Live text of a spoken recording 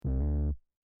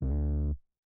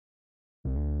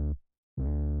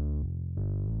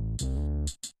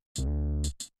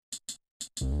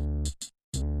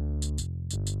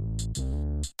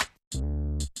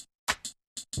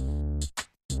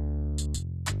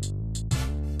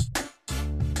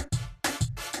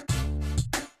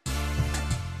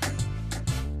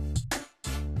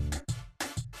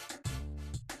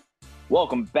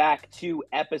Welcome back to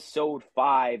episode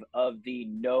 5 of the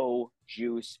No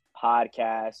Juice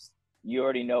podcast. You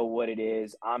already know what it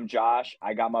is. I'm Josh.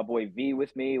 I got my boy V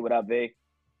with me. What up, V?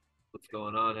 What's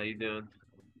going on? How you doing?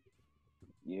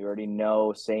 You already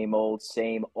know, same old,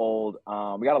 same old.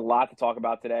 We got a lot to talk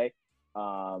about today.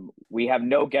 We have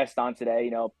no guest on today.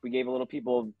 We gave a little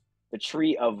people the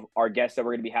treat of our guests that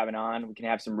we're going to be having on. We can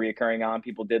have some reoccurring on.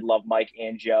 People did love Mike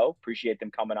and Joe. Appreciate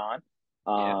them coming on.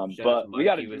 Shout out But to we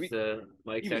got to. Mike's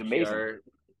was actually amazing. our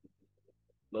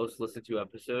most listened to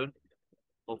episode.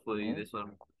 Hopefully this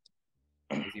one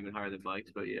is even higher than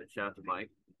Mike's. But yeah, shout out to Mike.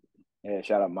 Yeah,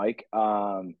 shout out Mike.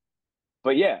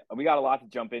 But yeah, we got a lot to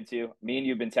jump into. Me and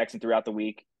you've been texting throughout the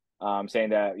week,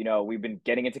 saying that we've been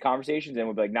getting into conversations, and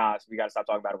we'll be like, nah, so we got to stop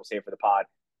talking about it. We'll save it for the pod.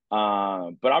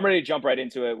 But I'm ready to jump right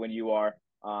into it when you are.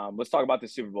 Let's talk about the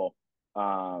Super Bowl.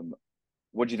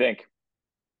 What'd you think?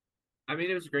 I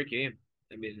mean, it was a great game.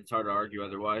 I mean, it's hard to argue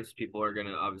otherwise. People are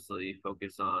gonna obviously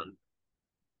focus on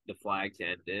the flag to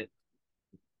end it.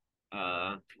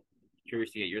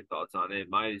 Curious to get your thoughts on it.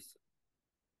 Mine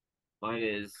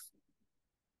is.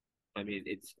 I mean,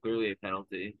 it's clearly a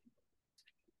penalty.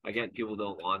 Again, people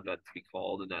don't want that to be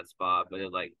called in that spot, but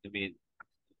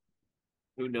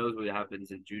who knows what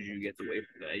happens if Juju gets away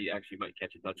from that? He actually might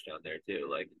catch a touchdown there too.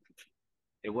 Like,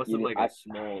 it wasn't like a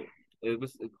small. It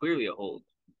was clearly a hold.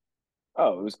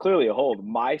 Oh, it was clearly a hold.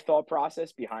 My thought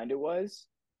process behind it was,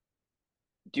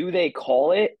 do they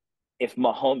call it if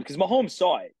Mahomes, because Mahomes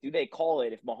saw it, do they call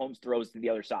it if Mahomes throws to the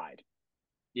other side?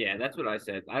 Yeah, that's what I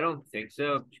said. I don't think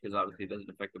so because obviously it doesn't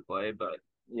affect the play, but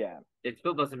yeah, it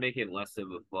still doesn't make it less of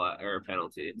a flat or a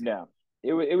penalty. No,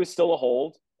 it was still a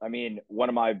hold. I mean, one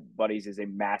of my buddies is a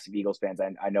massive Eagles fan.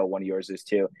 I know one of yours is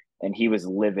too, and he was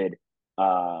livid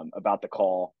about the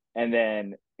call. And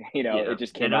then it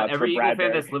just came out every for Eagle fan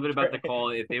Bradbury. that's livid about the call,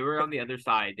 if they were on the other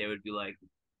side, they would be like,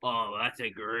 "Oh, that's a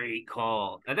great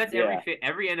call." And that's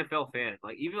every NFL fan.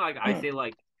 Like even like I say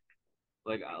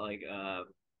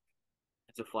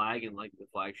it's a flag and like the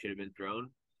flag should have been thrown.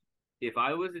 If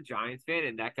I was a Giants fan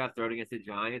and that got thrown against the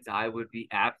Giants, I would be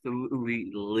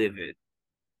absolutely livid.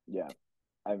 Yeah.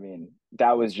 I mean,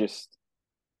 that was just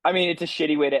it's a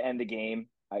shitty way to end the game.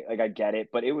 I get it,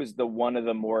 but it was one of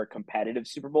the more competitive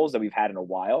Super Bowls that we've had in a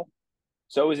while.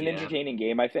 So it was an entertaining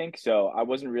game, I think. So I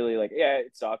wasn't really like, yeah,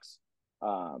 it sucks.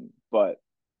 But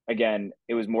again,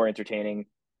 it was more entertaining.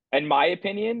 In my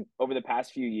opinion, over the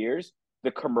past few years,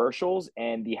 the commercials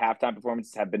and the halftime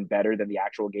performances have been better than the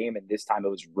actual game, and this time it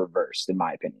was reversed, in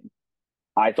my opinion.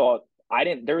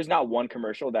 There was not one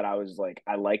commercial that I was like,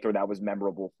 I liked or that was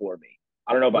memorable for me.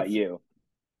 I don't know about you.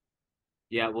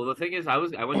 Yeah, well, the thing is, I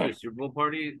went to a Super Bowl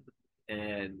party,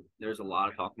 and there's a lot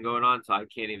of talking going on, so I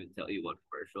can't even tell you what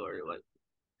commercial or like.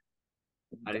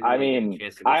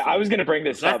 I was gonna bring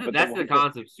this up, but that's the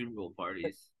concept of Super Bowl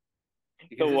parties.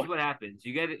 Because this is what happens: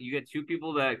 you get two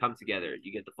people that come together.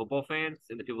 You get the football fans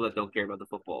and the people that don't care about the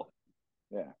football.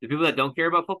 Yeah. The people that don't care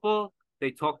about football,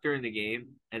 they talk during the game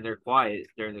and they're quiet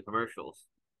during the commercials.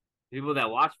 The people that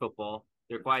watch football,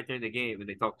 they're quiet during the game and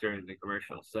they talk during the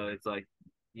commercials. So it's like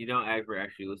you don't ever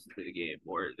actually listen to the game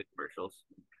or the commercials.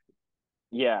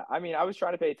 Yeah, I mean, I was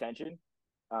trying to pay attention.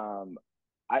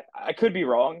 I could be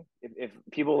wrong if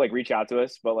people like reach out to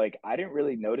us, but like I didn't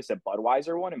really notice a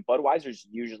Budweiser one, and Budweiser's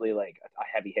usually like a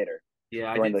heavy hitter.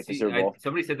 Yeah, during, the Super Bowl.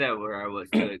 Somebody said that where I was.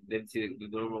 They didn't see the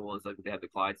normal ones, like they have the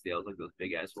Clydesdales, like those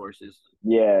big ass horses.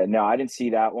 Yeah, no, I didn't see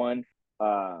that one.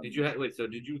 Did you do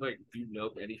you know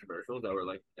any commercials that were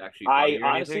like actually? I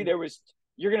honestly,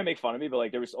 you're gonna make fun of me, but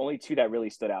like there was only two that really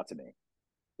stood out to me.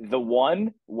 The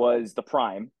one was the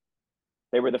Prime.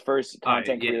 They were the first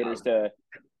content creators to.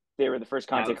 They were the first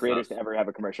content creators to ever have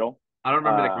a commercial. I don't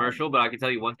remember the commercial, but I can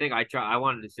tell you one thing. I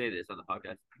wanted to say this on the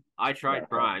podcast. I tried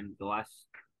Prime the last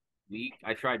week.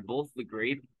 I tried both the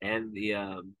grape and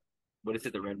the what is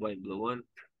it, the red, white, and blue one?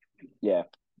 Yeah.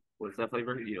 What's that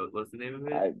flavor? What's the name of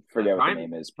it? I forget what the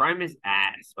name is. Prime is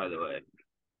ass, by the way.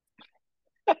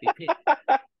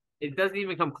 It doesn't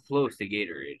even come close to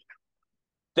Gatorade.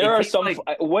 There are some.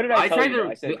 What did I tell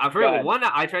you? I forgot one.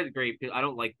 I tried the grape. I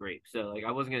don't like grape, so like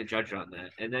I wasn't gonna judge on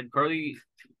that. And then Carly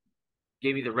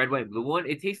gave me the red, white, and blue one.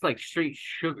 It tastes like straight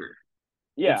sugar.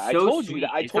 Yeah, I told you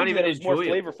that. I told you that it was more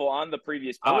flavorful on the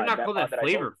previous pod. I would not call that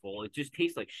flavorful. It just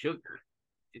tastes like sugar.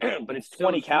 But it's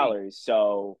 20 calories,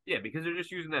 so yeah, because they're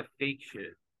just using that fake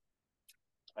shit.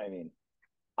 I mean,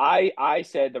 I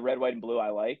said the red, white, and blue I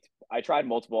liked. I tried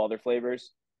multiple other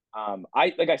flavors.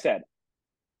 I like I said,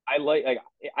 like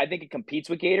I think it competes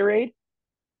with Gatorade,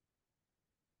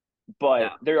 but No,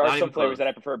 there are not even some flavors close. that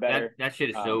I prefer better. That shit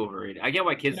is so Um, overrated. I get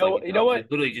why kids like it you though, know because what?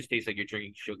 it literally just tastes like you're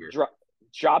drinking sugar. Dro-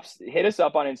 Drops hit us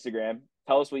up on Instagram.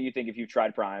 Tell us what you think if you've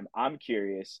tried Prime. I'm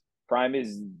curious. Prime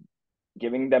is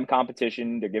giving them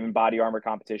competition. They're giving Body Armor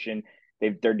competition.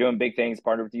 They're doing big things,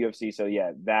 partnered with the UFC. So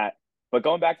yeah, that. But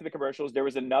going back to the commercials, there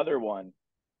was another one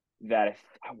that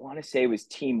I want to say was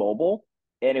T-Mobile,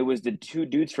 and it was the two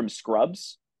dudes from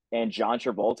Scrubs and John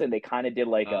Travolta, and they kind of did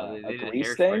like They a did a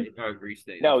Grease thing. hairspray or a grease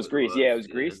thing. No, it That's was what it Grease. Yeah, it was. was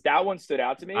Yeah, Grease. That one stood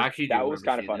out to I me. actually do That was remember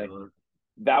kind of seeing that funny. one.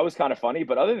 That was kind of funny.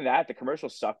 But other than that, the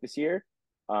commercials sucked this year.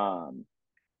 Um,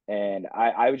 and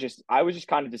I was just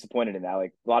kind of disappointed in that.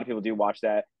 Like a lot of people do watch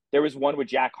that. There was one with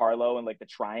Jack Harlow and like the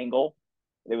triangle.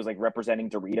 It was like representing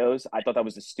Doritos. I thought that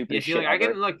was the Yeah, stupidest see, shit like I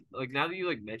can ever. like now that you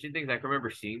like mention things, I can remember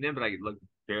seeing them, but I like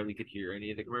barely could hear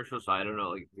any of the commercials, so I don't know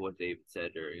like what they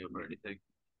said or anything.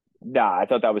 Nah, I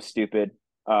thought that was stupid.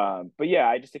 But yeah,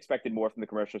 I just expected more from the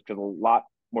commercials because a lot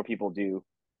more people do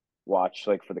watch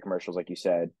like for the commercials, like you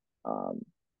said. Um,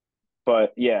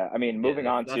 but yeah, I mean, Yeah, moving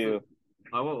on that's what. to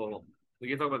Oh, well, we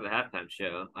can talk about the halftime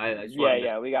show. I just want yeah, to know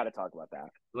yeah, we got to talk about that.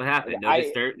 what happened. No I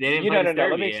disturb. They didn't you play know no no.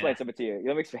 Let me Disturbia. explain something to you.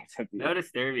 Let me explain something to No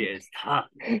Disturbia is tough.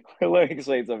 you. Let me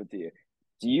explain something to you.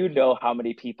 Do you know how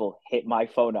many people hit my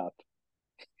phone up?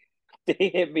 They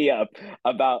hit me up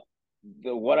about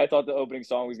what I thought the opening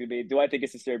song was gonna be. Do I think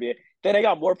it's Disturbia? Then I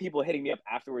got more people hitting me up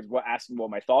afterwards, asking what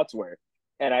my thoughts were,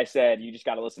 and I said, "You just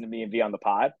got to listen to me and be on the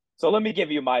pod." So let me give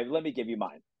you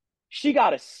mine. She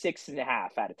got a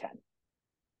 6.5 out of 10.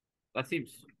 That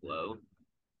seems low.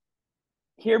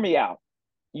 Hear me out.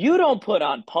 You don't put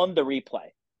on Pun the Replay.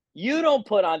 You don't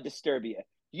put on Disturbia.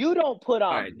 You don't put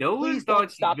All on right, no one Please Don't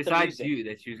thought Stop the besides Music. you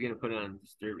that she was gonna put it on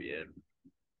Disturbia.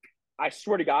 I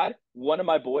swear to God, one of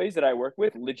my boys that I work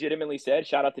with legitimately said,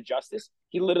 shout out to Justice,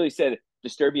 he literally said,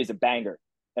 Disturbia is a banger.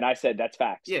 And I said, that's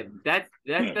facts. Yeah, that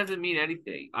doesn't mean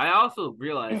anything. I also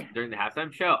realized during the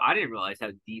halftime show, I didn't realize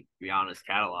how deep Rihanna's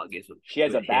catalog is with She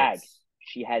has good a bag. hits.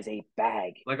 She has a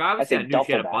bag. Like That's obviously, a I knew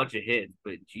she duffel had a bag. bunch of hits,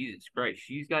 but Jesus Christ,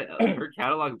 she's got her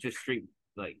catalog of just straight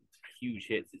like huge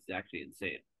hits. It's actually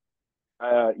insane.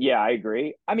 Yeah, I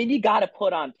agree. I mean, you got to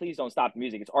put on Please Don't Stop the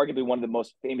Music. It's arguably one of the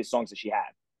most famous songs that she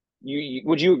had.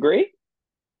 Would you agree?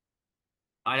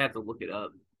 I'd have to look it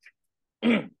up.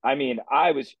 I mean,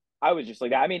 I was just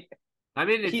like that. I mean, I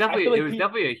mean, I feel it like was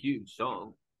definitely a huge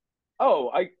song.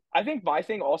 oh, I think my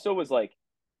thing also was like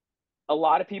a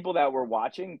lot of people that were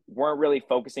watching weren't really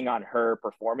focusing on her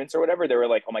performance or whatever. They were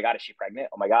like, "Oh my god, is she pregnant?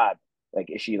 Oh my god, like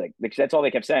is she like?" That's all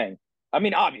they kept saying. I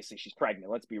mean, obviously she's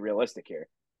pregnant. Let's be realistic here.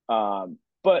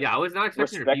 But Yeah, I was not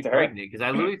expecting her to be respect to her. pregnant because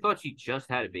I literally thought she just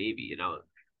had a baby.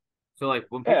 So like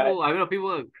when Yeah, people, I don't know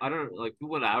people, I don't know, like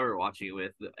people that I were watching it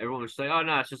with, everyone was like, "Oh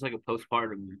no, it's just like a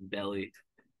postpartum belly,"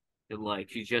 and like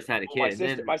she just had a kid, and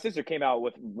then my sister came out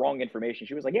with wrong information.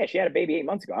 She was like, "Yeah, she had a baby 8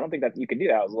 months ago. I don't think that you can do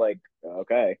that." I was like,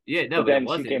 "Okay," yeah, no, but but it then she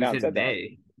wasn't. It came out was and in said that.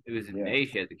 May. It was in Yeah, May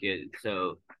she had the kid.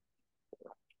 So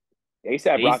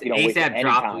ASAP Rocky don't waste ASAP any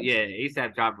dropped, time. yeah,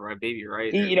 ASAP dropped right baby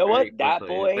right You know what? very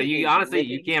quickly. But you honestly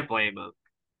you can't blame him.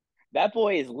 That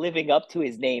boy is living up to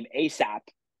his name ASAP.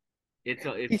 He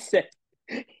It's said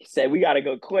he said we got to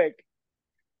go quick.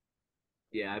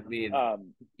 yeah. I mean,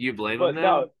 Um, you blame him but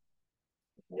though?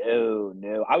 no, no,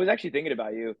 no. I was actually thinking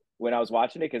about you when I was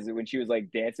watching it because when she was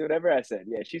like dancing, or whatever. I said,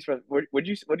 "Yeah, she's from." What did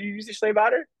you used to say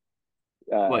about her?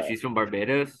 What? She's from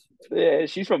Barbados. Yeah,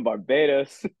 she's from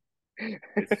Barbados.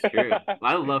 It's true.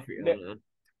 I love Rihanna.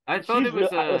 I thought She's it real.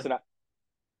 was Listen,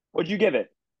 what'd you give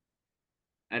it?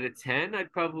 at a 10.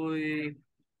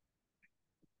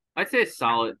 I'd say a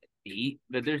solid 8,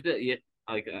 but there's the yeah,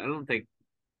 like I don't think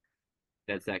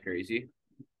that's that crazy.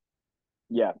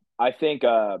 Yeah, I think.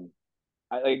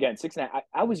 Again, 6.5.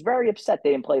 I was very upset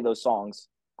they didn't play those songs.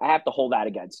 I have to hold that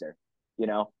against her, you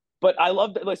know. But I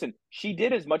love that. Listen, she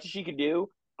did as much as she could do.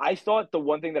 I thought the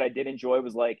one thing that I did enjoy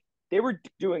was like they were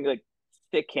doing like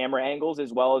thick camera angles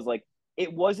as well as like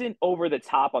it wasn't over the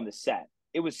top on the set.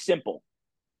 It was simple.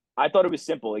 I thought it was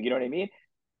simple. Like, you know what I mean?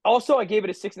 Also, I gave it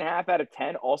a 6.5 out of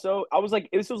 10. Also, I was like,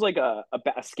 this was like a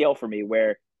scale for me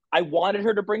where I wanted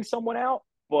her to bring someone out,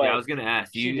 Yeah, I but was gonna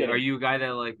ask she you. Are didn't. you a guy that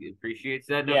like appreciates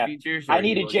that no Yeah, features, I or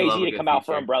needed you Jay love Z a to good come out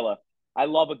for feature? Umbrella. I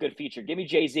love a good feature. Give me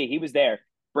Jay Z. He was there.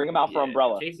 Bring him out for Yeah,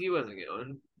 Umbrella. JC wasn't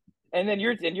going. And then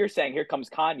you're saying here comes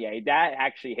Kanye. That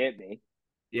actually hit me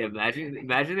Yeah,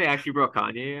 imagine they actually brought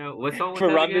Kanye out. What song was for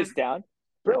that Run again? This Down,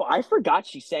 bro. I forgot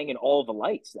she sang in All the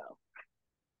Lights though.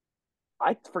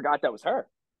 I forgot that was her.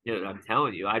 Yeah, I'm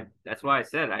telling you, I that's why I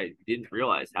said I didn't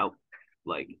realize how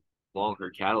like long her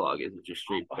catalog is, with just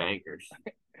straight bangers.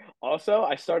 Also,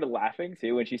 I started laughing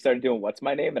too when she started doing "What's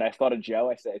My Name," and I thought of Joe.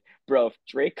 I said, "Bro, if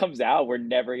Drake comes out, we're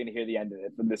never gonna hear the end of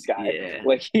it from this guy. Yeah,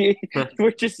 Like that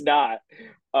we're just not."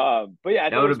 But yeah,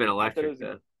 would have been I thought it electric was,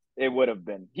 though. it would have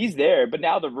been. He's there, but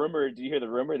now the rumor. Do you hear the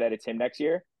rumor that it's him next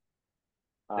year?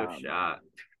 No Um, shot.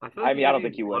 I feel like I he mean, I doesn't don't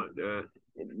think even he would. want to do it.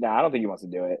 No, I don't think he wants to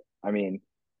do it. I mean,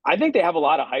 I think they have a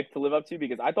lot of hype to live up to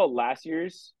because I thought last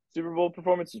year's Super Bowl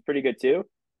performance was pretty good too.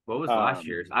 What was last Um,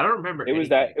 year's? I don't remember it was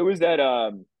that. anything. It was that.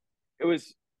 It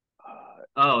was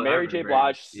Oh, I Mary J. remember.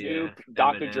 Blige, Yeah, Snoop,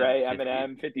 Dr. Eminem, Dre, 50.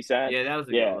 Eminem, 50 Cent. Yeah, that was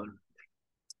a good Yeah, one.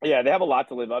 yeah, they have a lot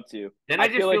to live up to. Then I I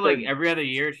just feel feel like like they're every other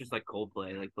year it's just like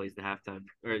Coldplay like plays the halftime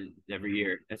or every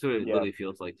year. That's what it yeah, literally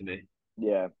feels like to me.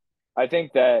 yeah. I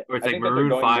think that Or it's I like think that they're Maroon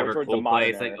going Five more or towards the Coldplay. modern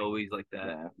It's like era. always like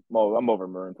that. Yeah, well, I'm over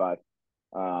Maroon Five.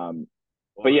 Um,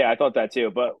 but Or yeah, I thought that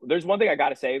too. But there's one thing I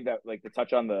gotta say that like to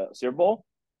touch on the Super Bowl.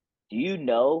 Do you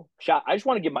know? Shout! I just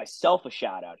want to give myself a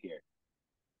shout out here.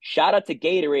 Shout out to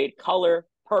Gatorade, color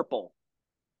purple,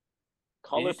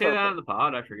 did you color say that on purple. the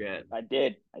pod? I forget. I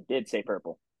did say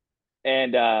purple,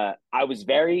 and I was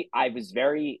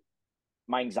very.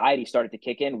 My anxiety started to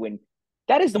kick in when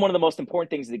that is one of the most important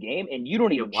things of the game, and you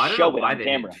don't Yeah, even well, I don't know show it why on they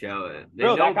didn't camera, show it. They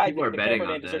bro. That know guy, people are the betting cameraman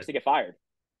on deserves that. to get fired.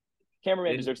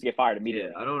 Cameraman They, deserves to get fired yeah,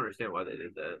 immediately. I don't understand why they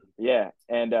did that. Yeah,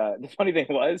 and the funny thing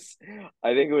was,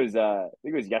 I think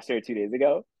it was yesterday or 2 days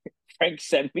ago. Frank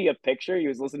sent me a picture. He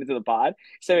was listening to the pod.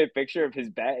 Sent me a picture of his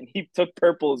bet, and he took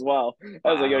purple as well.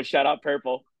 I was like, "Yo, Wow, shout out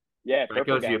purple." Yeah, that purple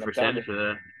goes to your gang. I'm telling you. percentage for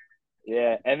that.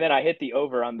 Yeah, and then I hit the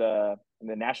over on the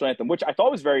national anthem, which I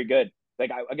thought was very good.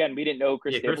 Like again, we didn't know who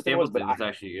Chris Yeah, Chris Stapleton was, but Stapleton was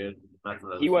actually good. I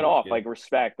thought he he went was off good. like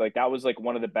respect. Like that was like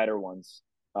one of the better ones.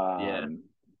 Yeah, Um,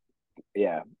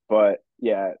 yeah, but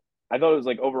yeah, I thought it was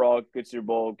like overall good Super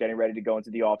Bowl, getting ready to go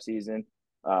into the off season.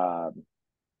 Um,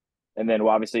 and then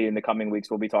obviously in the coming weeks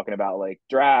we'll be talking about like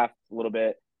draft a little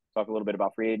bit, talk a little bit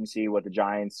about free agency, what the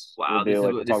Giants will wow. do.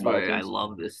 Like we'll This talk is about our why I teams.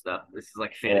 love this stuff. This is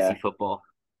like fantasy Yeah, football.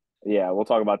 yeah, we'll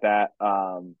talk about that.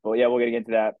 But yeah, we'll get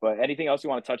into that. But anything else you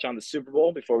want to touch on the Super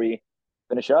Bowl before we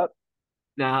finish up?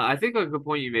 Now, I think like a good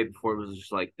point you made before was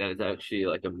just like that is actually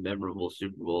like a memorable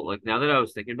Super Bowl. Like now that I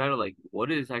was thinking about it, like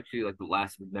what is actually like the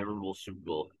last memorable Super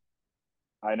Bowl?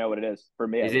 I know what it is for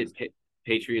me at Is it least.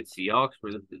 Patriots Seahawks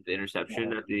for the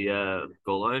interception No, at the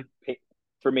goal line?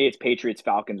 for me, it's Patriots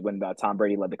Falcons when Tom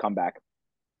Brady led the comeback.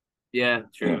 Yeah,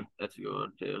 that true. That's a good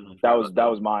one too. I forgot about that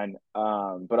was one. mine.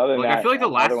 But other than Like I that, feel like the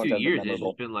other last ones few have been years it's just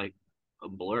memorable. been like a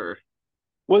blur.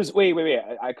 Was wait.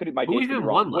 I could my Who dates could be even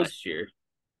wrong. won Was last year?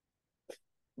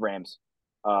 Rams.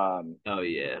 Um, Oh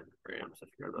yeah, Rams. I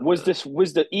forgot about was that. this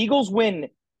was the Eagles win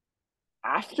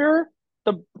after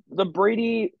the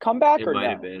Brady comeback It or might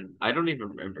have no? been. I don't even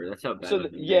remember. That's how bad So my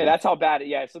yeah, memory that's is. how bad.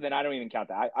 Yeah, so then I don't even count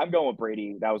that. I'm going with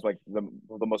Brady. That was like the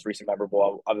most recent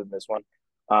memorable other than this one.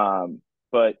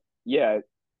 But yeah,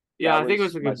 Yeah, that I think it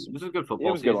was was a my. good. This was a good It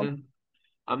football was a good one. season.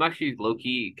 I'm actually low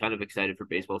key kind of excited for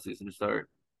baseball season to start.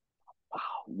 Wow,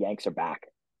 Yanks are back.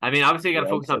 I mean, obviously, you got to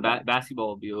focus Yanks are on back. basketball.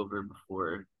 Will be over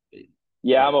before,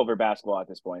 Yeah, I'm but over basketball at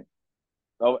this point.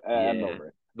 Oh, I'm yeah, over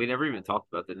it. we never even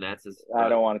talked about the Nets. I But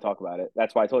don't want to talk about it.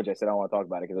 That's why I told you I said I don't want to talk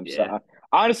about it because I'm yeah, so,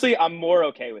 honestly I'm more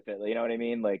okay with it. You know what I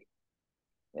mean? Like,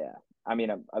 yeah. I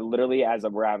mean, I literally as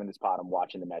we're having this pod, I'm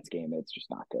watching the Mets game. It's just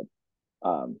not good.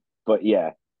 But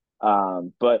yeah.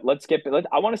 But let's get.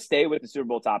 I want to stay with the Super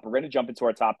Bowl top. We're going to jump into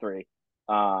our top three.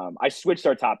 I switched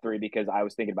our top three because I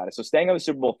was thinking about it. So staying on the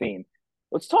Super Bowl theme,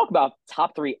 let's talk about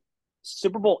top three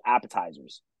Super Bowl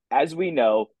appetizers. As we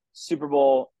know, Super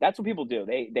Bowl, that's what people do.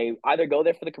 They either go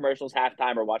there for the commercials,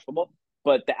 halftime, or watch football.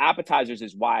 But the appetizers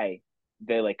is why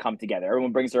they like come together.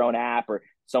 Everyone brings their own app, or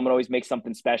someone always makes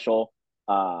something special.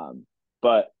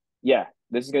 But yeah,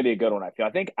 this is gonna be a good one. I wow,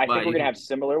 think we're you gonna have can,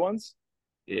 similar ones.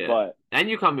 yeah. But And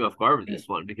you caught me off guard with this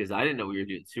one because I didn't know we were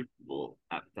doing Super Bowl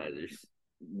appetizers.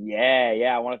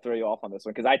 yeah, I want to throw you off on this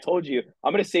one because I told you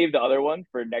I'm gonna save the other one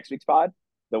for next week's pod,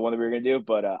 the one that we were gonna do.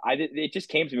 But I did. It just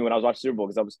came to me when I was watching Super Bowl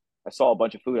because I saw a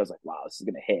bunch of food. I was like, wow, this is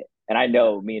gonna hit. And I Yeah.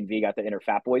 know me and V got the inner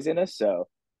fat boys in us, so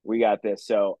we got this.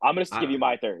 So I'm gonna give I, you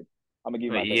my third. I'm gonna give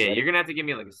you but my third. yeah, you're Ready? gonna have to give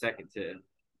me like a second too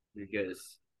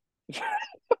because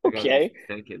I gotta just Okay. be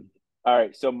thinking. All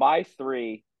right. So my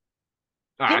three.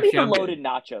 Oh, Give me actually, the I'm good. loaded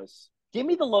nachos. Give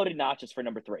me the loaded nachos for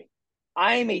number three.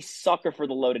 I'm a sucker for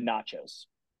the loaded nachos.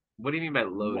 What do you mean by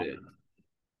loaded?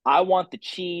 I want the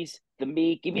cheese, the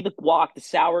meat. Give me the guac, the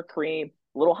sour cream,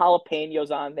 little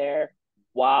jalapenos on there.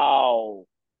 Wow,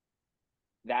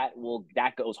 that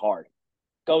goes hard.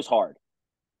 Goes hard.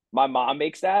 My mom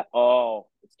makes that. Oh,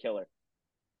 it's killer.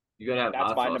 You gotta have That's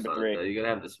hot my sauce number on it three. though. You gotta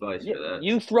have the spice for that.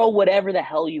 You throw whatever the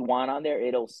hell you want on there,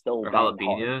 it'll still Or bang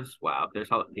hard. jalapenos. Wow, there's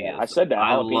Yeah, I jalapenos. said that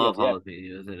I love jalapenos. Yeah,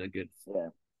 jalapenos in a good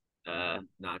yeah,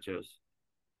 nachos.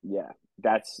 yeah.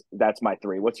 That's my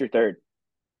three. What's your third?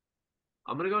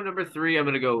 I'm gonna go number three. I'm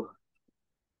gonna go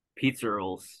pizza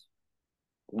rolls.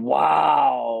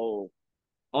 Wow.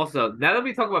 Also, now that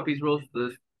we talk about pizza rolls,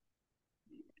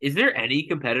 is there any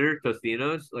competitor to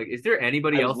Tostino's? Like, is there I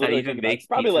anybody was else that literally even thinking about makes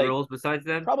pizza rolls besides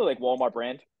them? probably like Walmart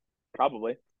brand.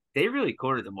 Probably. They really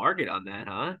cornered the market on that,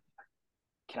 huh?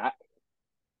 Can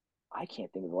I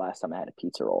can't think of the last time I had a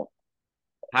pizza roll.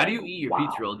 How do you eat your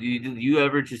pizza Wow. roll? Do you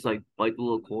ever just like bite the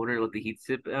little corner, let the heat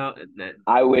sip out, and then,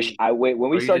 I wish I wait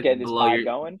when we or you start just getting this blow pod your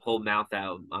going. whole mouth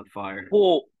out on fire?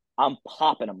 Full, I'm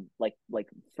popping them like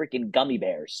freaking gummy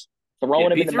bears, Yeah, throwing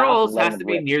them in the pizza mouth and rolls letting has them to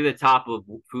be rip. near the top of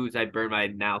foods I burn my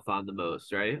mouth on the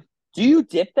most, right? Do you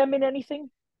dip them in anything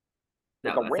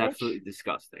like No, a that's absolutely ranch?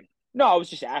 disgusting. No, I was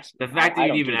just asking. The fact that I you'd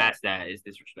don't even do that. ask that is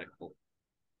disrespectful.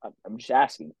 I'm just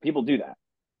asking. People do that.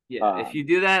 Yeah, if you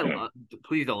do that, Um,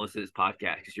 please don't listen to this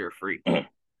podcast because you're a freak.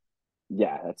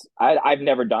 yeah, I've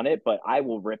never done it, but I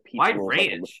will rip Why pizza rolls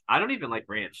like a. ranch? I don't even like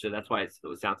ranch, so that's why it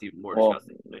sounds even more Well,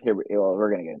 disgusting to me.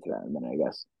 we're gonna get into that in a minute, I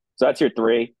guess. So that's your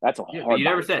three. That's a Yeah, but hard you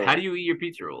never body said how too. do you eat your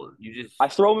pizza roll? You just I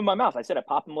throw them in my mouth. I said I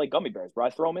pop them like gummy bears, bro. I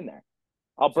throw them in there.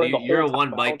 I'll so burn the you're whole a top, one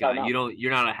my whole bite entire guy. mouth.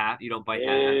 You're not a half. You don't bite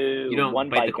half. You Ew, don't one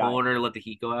bite the bite guy. corner, let the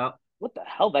heat go out. What the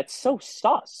hell? That's so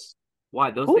sus.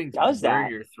 Why? Those Who things does burn that?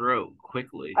 your throat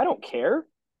quickly. I don't care.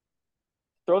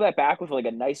 Throw that back with like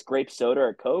a nice grape soda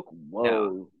or Coke. No,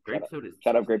 Whoa. grape soda is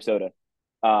Shout out grape disgusting. soda.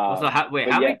 Also, But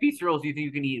how yeah, many pizza rolls do you think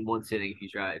you can eat in one sitting if you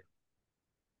tried?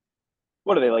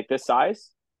 what are they like this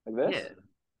size? Like Yeah, this?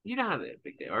 you know how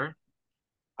big they are.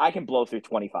 I can blow through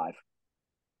 25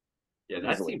 Yeah,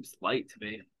 that easily. seems light to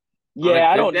me. On a Yeah,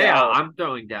 I good don't day, know. I'm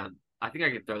throwing down. I think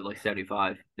I could throw like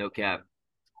 75, no cap.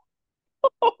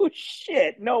 Oh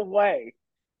shit! No way.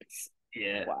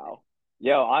 Yeah, Wow.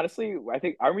 Yo, honestly, I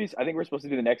think we're supposed to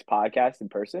do the next podcast in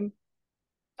person.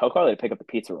 Tell Carly to pick up the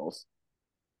pizza rolls.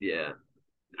 yeah.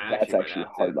 I That's actually might actually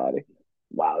have to. hard body.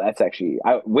 Wow, that's actually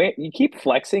wait, you keep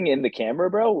flexing in the camera,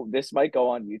 bro. This might go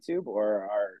on YouTube or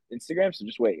our Instagram, so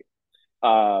just wait.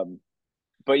 Um,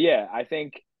 but yeah, I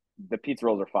think the pizza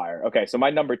rolls are fire. Okay, so my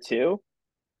number two,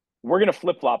 we're gonna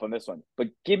flip flop on this one, but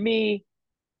you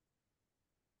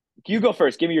go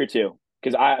first. Give me your two,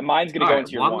 because I mine's gonna All go right,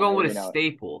 into your well, I'm one. I going with a already know it.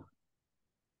 staple.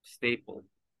 Staple.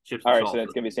 Chips All and right, so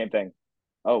that's salsa. gonna be the same thing.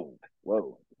 Oh,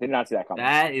 whoa, did not see that coming.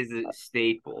 That is a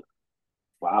staple.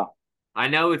 Wow. I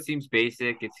know it seems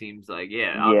basic. It seems like,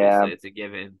 yeah, Yeah. obviously it's a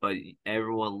given, but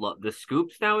everyone love the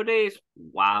scoops nowadays.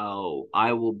 Wow,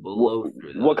 I will What, blow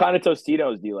through what those. kind of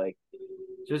Tostitos do you like?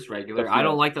 Just regular. I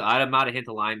don't Tostitos. like the. I'm not a hint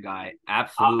of lime guy.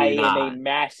 I Absolutely am a not.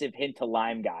 massive hint to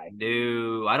lime guy.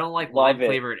 No, I don't like lime Love it.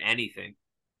 flavored anything.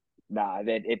 Nah,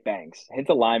 that it bangs. Hint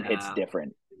of lime hits No.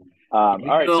 different. Give All me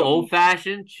the right, so old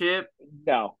fashioned chip.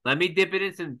 no, Let me dip it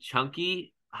in some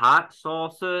chunky hot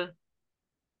salsa.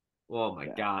 Oh my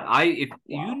yeah, God.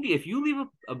 wow, If you leave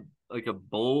a like a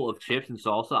bowl of chips and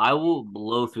salsa, I will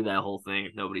blow through that whole thing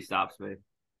if nobody stops me.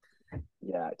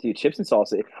 yeah, dude, chips and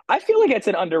salsa. I feel like it's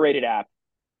an underrated app.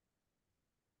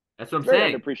 That's what It's I'm very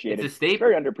saying. It's underappreciated. a It's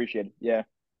very staple. underappreciated. Yeah.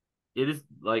 It is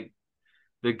like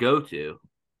the go-to.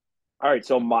 All right,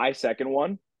 so my second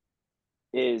one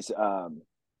is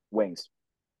wings.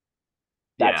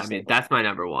 Yeah, That's a I mean staple. that's my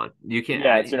number one. You can't.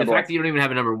 Yeah, it's your The number one. fact that you don't even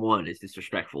have a number one is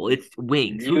disrespectful. It's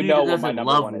wings. You know what my doesn't number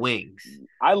love one is. wings?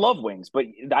 I love wings, but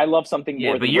I love something Yeah,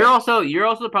 more but than wings. you're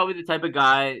also probably the type of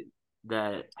guy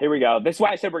that Here we go. This is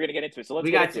why I said we're gonna get into it. So let's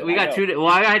get into it. we I got know. two. Well,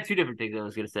 I had two different things I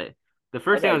was gonna say. The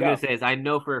first thing I Okay, was gonna go. say is I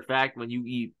know for a fact when you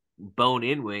eat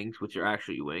bone-in wings, which are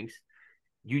actually wings,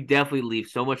 you definitely leave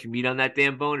so much meat on that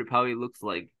damn bone. It probably looks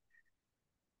like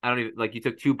I don't even like you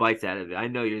took two bites out of it. I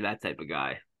know you're that type of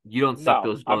guy. You don't suck No,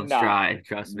 those I'm bones not. dry.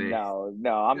 Trust me.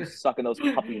 No, I'm sucking those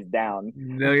puppies down.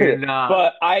 No, you're not.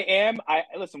 But I am. I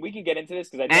listen. We can get into this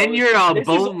because I know And you're a this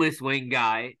is. boneless wing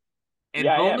guy, and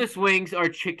Yeah, I am. boneless wings are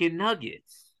chicken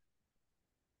nuggets.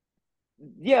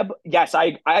 Yeah, but yes,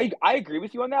 I agree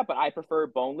with you on that. But I prefer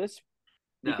boneless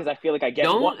No, because I feel like I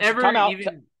get one. don't ever Time out.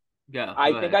 even go.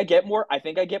 I Go think ahead. I get more. I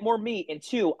think I get more meat. And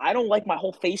two, I don't like my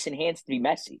whole face and hands to be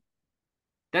messy.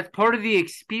 That's part of the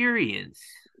experience.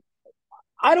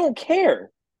 I don't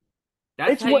care.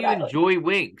 That's It's how what you I enjoy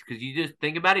wings because you just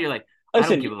think about it. You're like, I don't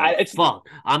listen. give a It's fuck.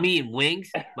 I'm eating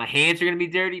wings. My hands are gonna be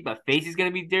dirty. My face is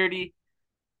gonna be dirty.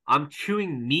 I'm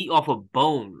chewing meat off a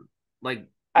bone, like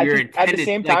you're at the intended,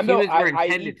 same like time though. humans were I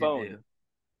intended eat to bone. do.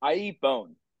 I eat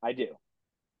bone. I do,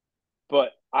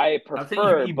 but I I'll say you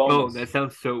prefer eat bone. That boneless.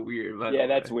 sounds so weird, by the Yeah,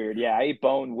 that's way. weird. Yeah, I eat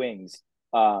bone wings.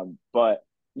 But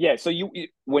yeah, so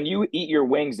when you eat your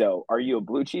wings though, are you a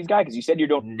blue cheese guy? Because you said you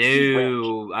don't use ranch.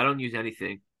 No, I don't use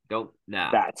anything. Don't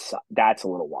nah. That's a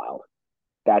little wild.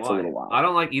 That's a little Why? wild. I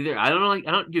don't like either. I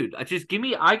don't, dude. Just give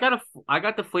me. I got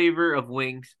the flavor of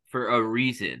wings for a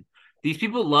reason. These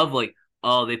people love like,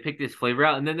 oh, they pick this flavor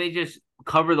out, and then they just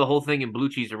cover the whole thing in blue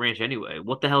cheese or ranch anyway.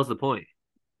 What the hell's the point?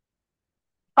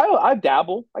 I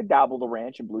dabble the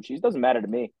ranch and blue cheese. Doesn't matter to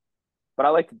me, but I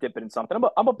like to dip it in something.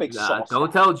 I'm a big Nah, sauce don't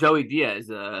guy. tell Joey Diaz.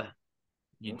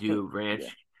 You do Yeah. ranch.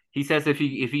 He says if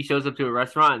he shows up to a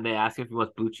restaurant and they ask him if he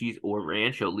wants blue cheese or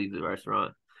ranch, he'll leave the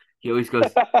restaurant. He always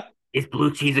goes, "It's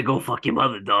blue cheese or go fuck your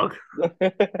mother, dog."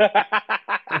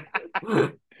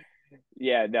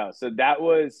 Yeah, no. So that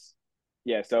was,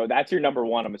 yeah. So that's your number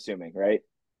one. I'm assuming, right?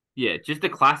 Yeah, just a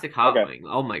classic hot Okay. wing.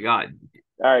 Oh my god.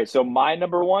 All right. So my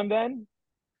number one then,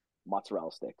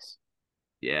 mozzarella sticks.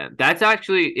 Yeah, that's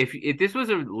actually if this was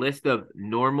a list of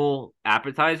normal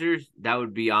appetizers, that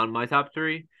would be on my top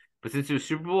three. But since it was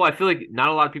Super Bowl, I feel like not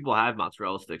a lot of people have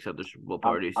mozzarella sticks at the Super Bowl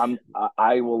parties.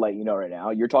 I will let you know right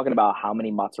now. You're talking about how many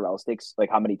mozzarella sticks,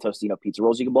 like how many Tostino pizza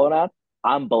rolls you can blow it on.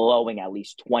 I'm blowing at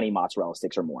least 20 mozzarella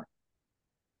sticks or more.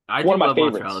 I One do of my love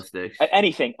mozzarella favorites. sticks.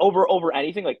 Anything over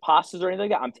anything like pastas or anything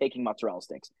like that. I'm taking mozzarella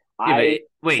sticks. Yeah, but I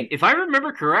wait, if I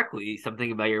remember correctly,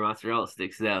 something about your mozzarella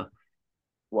sticks though.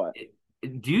 what?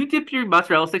 Do you dip your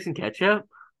mozzarella sticks in ketchup?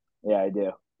 Yeah, I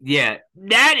do. Yeah,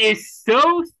 that is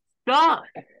so stuck.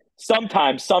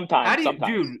 How do you, Sometimes.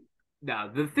 dude? Now,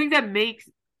 the thing that makes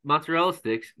mozzarella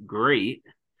sticks great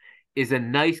is a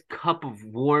nice cup of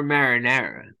warm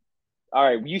marinara. All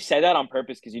right, you said that on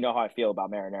purpose because you know how I feel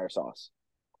about marinara sauce.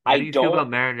 How I do you feel don't. about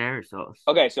marinara sauce?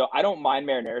 Okay, so I don't mind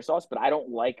marinara sauce, but I don't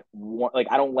like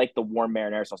I don't like the warm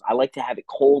marinara sauce. I like to have it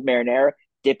cold marinara,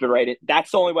 dip it right in.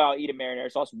 That's the only way I'll eat a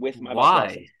marinara sauce with my mozzarella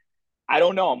Why? sticks. I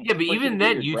don't know. I'm Yeah, but even freaking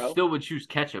then, weird, you bro. still would choose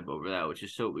ketchup over that, which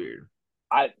is so weird.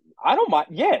 I I don't mind.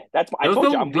 Yeah, I Those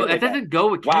told you don't I'm go. weird That like that. doesn't go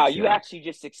with Wow, you ketchup. actually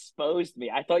just exposed me.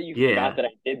 I thought you forgot Yeah, that I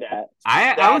did that.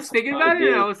 I was That's thinking what I about it,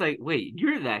 and I did. was like, wait,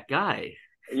 you're that guy.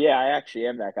 Yeah, I actually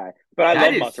am that guy. But I That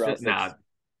love is mozzarella nah. sticks.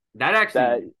 That actually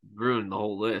That ruined the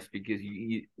whole list because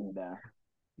nah.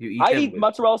 you eat I them eat with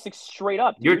mozzarella sticks straight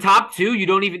up, your dude. top two. You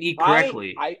don't even eat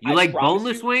correctly. You I like promise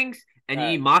boneless you. wings and All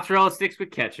you eat right, mozzarella sticks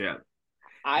with ketchup.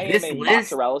 I am This a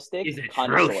list mozzarella stick is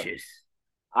connoisseur. atrocious.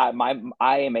 I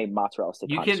am a mozzarella stick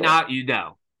You connoisseur. cannot. You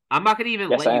know. I'm not gonna even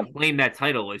Yes, let I you am. claim that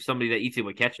title as somebody that eats it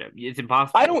with ketchup. It's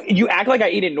I impossible. don't. You act like I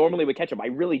eat it normally with ketchup. I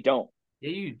really don't.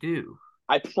 Yeah, you do.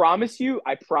 I promise you.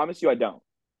 I promise you. I don't.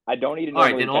 I don't eat it All right,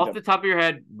 normally then with off ketchup. the top of your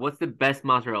head, what's the best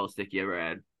mozzarella stick you ever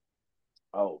had?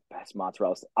 Oh, best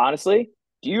mozzarella stick. Honestly,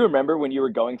 do you remember when you were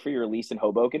going for your lease in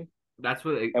Hoboken That's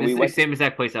what and this we is the went? same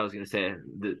exact place I was gonna say.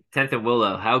 The 10th and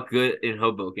Willow. How good in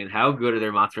Hoboken? How good are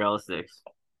their mozzarella sticks?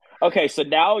 Okay, so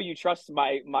now you trust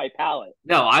my palate.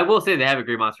 No, I will say they have a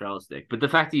great mozzarella stick, but the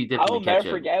fact that you dip I them will in never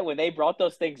ketchup, forget when they brought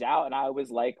those things out, and I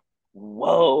was like,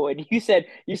 "Whoa!" And you said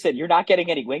you're not getting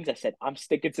any wings. I said I'm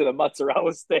sticking to the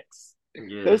mozzarella sticks.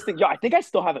 yeah. Those things, yo, I think I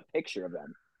still have a picture of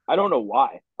them. I don't know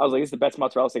why. I was like, "It's the best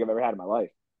mozzarella stick I've ever had in my life."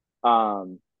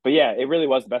 But yeah, it really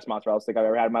was the best mozzarella stick I've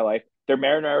ever had in my life. Their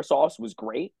marinara sauce was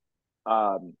great.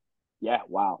 Um, yeah,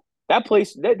 wow. That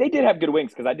place, they did have good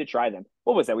wings because I did try them.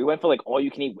 What was that? We went for like all you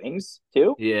can eat wings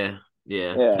too. Yeah,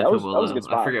 yeah, Yeah, 10th and that was a Willow. good I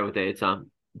spot. forget what day it's on,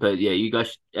 but yeah, you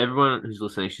guys, everyone who's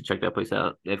listening should check that place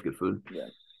out. They have good food. Yeah,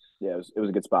 yeah, it was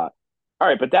a good spot. All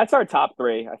right, but that's our top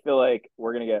three. I feel like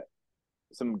we're gonna get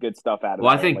some good stuff out of Well,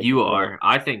 I that. think Like, you a little, are.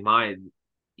 I think mine.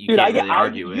 You dude. can't really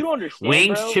argue You with don't understand,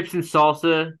 wings, bro. chips, and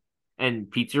salsa, and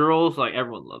pizza rolls. Like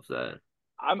everyone loves that.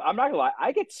 I'm not gonna lie.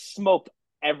 I get smoked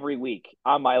every week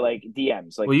on my like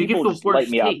DMs. Well, Like you give people the just light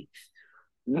worst me up. taste.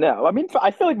 No, I mean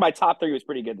I feel like my top three was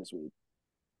pretty good this week.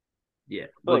 Yeah.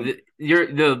 Well, Like, you're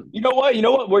the you know what? You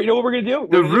know what? You know what we're gonna do?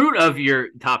 the root of your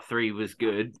top three was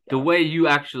good. The God. way you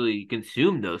actually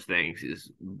consume those things is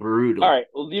All brutal. right.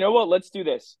 Well, you know what? Let's do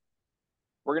this.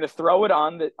 We're gonna throw it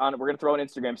on the on. We're gonna throw an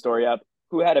Instagram story up.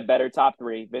 Who had a better top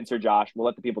three, Vince or Josh? We'll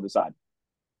let the people decide.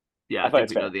 Yeah, I I thought think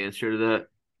it's we know fair. the answer to that.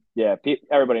 Yeah,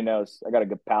 everybody knows. I got a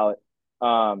good palate.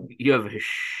 Um, You have a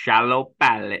shallow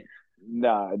palate. no,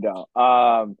 I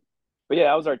don't. But yeah,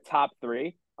 that was our top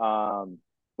three.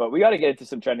 But we got to get into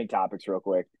some trending topics real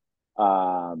quick.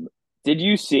 Um, did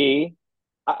you see?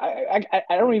 I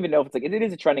don't even know if it's like it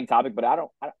is a trending topic, but I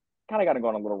kind of got to go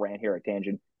on a little rant here, a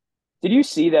tangent. Did you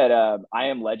see that I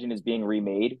Am Legend is being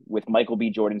remade with Michael B.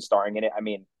 Jordan starring in it? I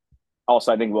mean,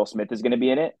 also I think Will Smith is going to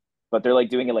be in it, but they're like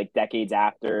doing it like decades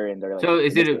after, and they're like, So I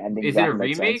guess the ending is it a doesn't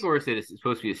make remake sense. or is it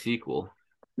supposed to be a sequel?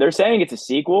 They're saying it's a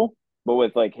sequel, but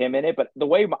with like him in it. But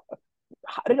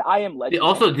How did I Am Legend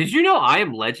Also, enter? did you know I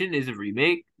Am Legend is a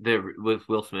remake with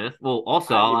Will Smith? Well,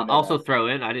 also I didn't I'll even know also that. throw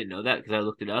in I didn't know that because I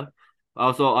looked it up.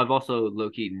 Also, I've also low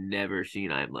key never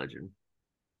seen I Am Legend.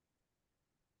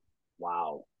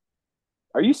 Wow.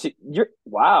 You're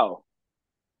wow.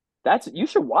 That's you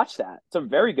should watch that. It's a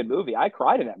very good movie. I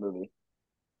cried in that movie.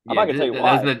 I'm Yeah, not gonna tell you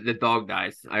that was why. the dog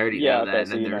dies. I already Yeah, know that, okay,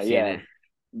 and so I've you never know, seen yeah. it.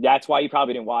 That's why you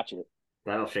probably didn't watch it.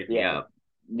 That'll shake me Yeah. up.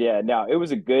 Yeah, no, it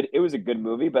was a good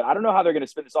movie, but I don't know how they're gonna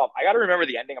spin this off. I gotta remember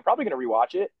the ending. I'm probably gonna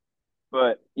rewatch it.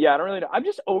 But yeah, I don't really know. I'm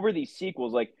just over these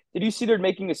sequels. Like, did you see they're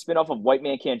making a spinoff of White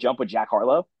Man Can't Jump with Jack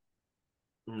Harlow?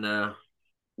 No.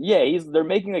 Yeah, he's they're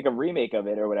making like a remake of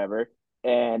it or whatever.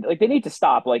 And like they need to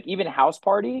stop. Like even House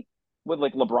Party with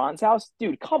like LeBron's house,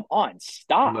 dude, come on,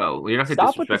 stop. No, you're not gonna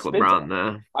Stop with the disrespect spins. LeBron,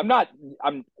 though. I'm not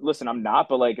I'm listen, I'm not,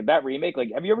 but like that remake,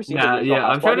 like have you ever seen the Yeah, original yeah.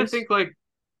 House I'm trying to Parties? think like,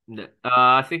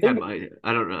 I think I Think might.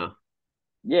 I don't know.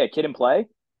 yeah, Kid and Play.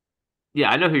 Yeah,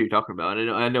 I know who you're talking about.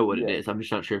 I know what it Yeah. is. I'm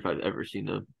just not sure if I've ever seen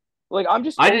them. Like I'm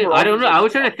just I did. over I all don't these know. like I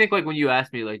was trying to spin-offs. think like when you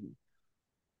asked me like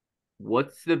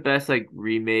what's the best like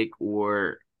remake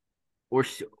or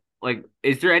like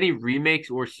is there any remakes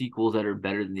or sequels that are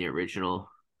better than the original?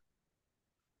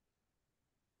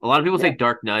 A lot of people say Yeah.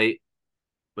 Dark Knight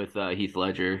with Heath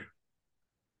Ledger in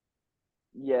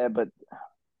Yeah, but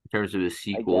terms of a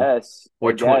I sequel. guess.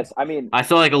 Or I 20 guess. I mean, I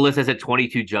saw like a list that said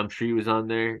 22 Jump Street was on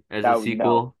there as a that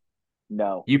no, sequel.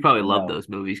 no, You probably love no, those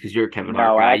movies because you're a Kevin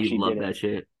Hart no, I guy. You actually love didn't. that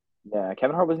shit. Yeah,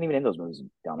 Kevin Hart wasn't even in those movies,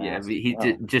 Yeah, dumbass. but he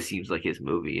No. just seems like his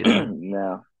movie, you know?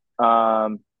 No.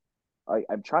 Um,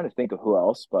 I'm trying to think of who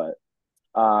else, but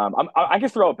I can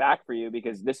throw it back for you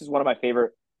because this is one of my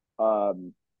favorite.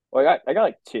 Well, I got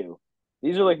like two.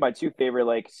 These are like my two favorite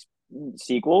like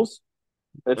sequels.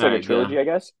 It's All like a right, go. trilogy, I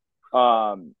guess.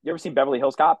 You ever seen Beverly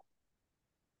Hills Cop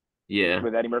Yeah.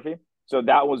 with Eddie Murphy? So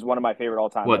that was one of my favorite all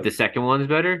time. What, Like the second one's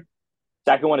better?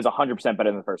 second one is 100% better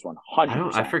than the first one.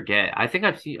 I 100%. forget. I think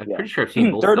I'm Yeah. pretty sure I've seen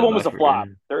both of Third them, one but I was a forget. flop.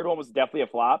 Third one was definitely a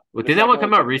flop. Well, The didn't that second one one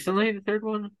come was out better than the first one. recently, the third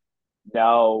one?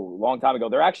 No, long time ago.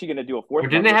 They're actually going to do a Or fourth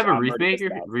didn't one, they which have a I'm already remake pissed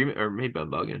about. or maybe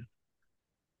I'm bugging.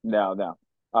 No, no.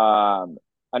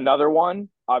 Another one,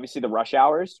 obviously the Rush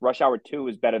Hours. Rush Hour 2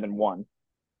 is better than 1.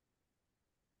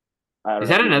 I don't Is know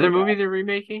that if you another heard movie that. they're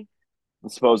remaking?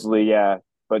 Supposedly, yeah.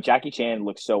 But Jackie Chan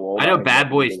looks so old. I I know don't even know Bad if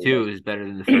he can Boys dig it 2 is better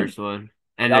than the first one.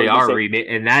 And I they was gonna are say remake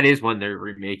and that is when they're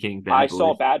remaking I Bad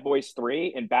saw Boys. Bad Boys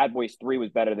 3, and Bad Boys 3 was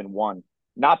better than 1.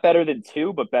 Not better than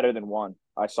 2, but better than 1.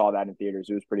 I saw that in theaters.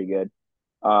 It was pretty good.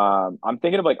 I'm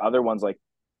thinking of like other ones like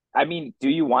I mean, do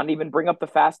you want to even bring up the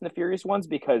Fast and the Furious ones?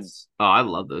 Because Oh, I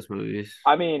love those movies.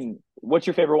 I mean, what's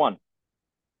your favorite one?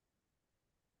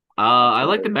 That's I my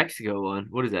like the favorite one. Mexico one.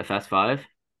 What is that? Fast Five? Is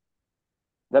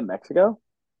that Mexico?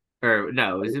 Or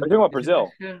no, Are you talking about is it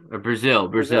Brazil? Mexico? Or Brazil?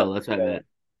 Brazil, Brazil. that's what I Yeah, yeah. meant.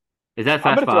 Is that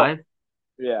I'm Fast gonna throw. Five?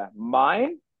 Yeah,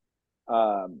 mine.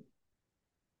 Um,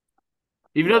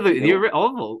 Even yeah, though that's a good one. all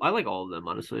of them, I like all of them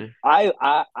honestly.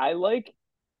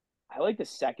 I like the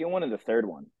second one and the third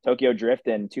one, Tokyo Drift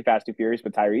and Too Fast Too Furious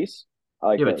with Tyrese. I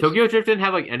like Yeah, but those. Tokyo Drift didn't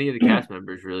have like any of the cast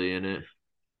members really in it.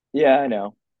 Yeah, I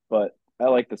know, but I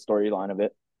like the storyline of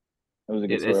it. It was a Yeah,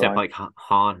 good except storyline, like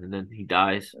Han, and then he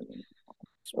dies.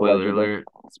 Spoiler allegedly. alert.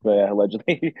 Yeah,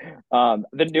 allegedly.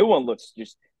 The new one looks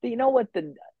just. You know what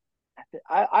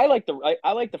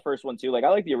I like the first one too. Like I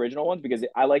like the original ones because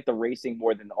I like the racing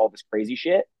more than all this crazy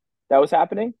shit that was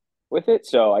happening with it.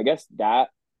 So I guess that.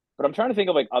 But I'm trying to think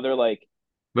of like other like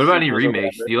What about any sequels or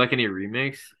remakes? whatever. Do you like any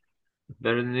remakes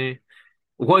better than the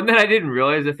one that I didn't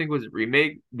realize I think was a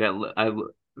remake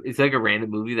it's like a random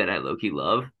movie that I low key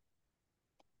love.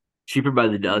 Cheaper by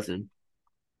the Dozen.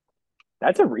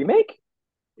 That's a remake?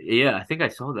 Yeah, I think I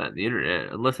saw that on the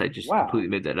internet, unless I just completely Wow.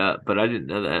 made that up, but I didn't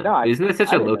know that. No, Isn't that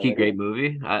such I a didn't low know key that either. great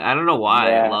movie? I don't know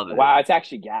why. I Yeah. love it. Wow, it's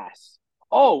actually gas.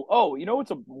 Oh, you know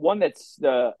what's a one that's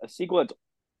the a sequel that's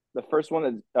the first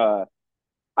one that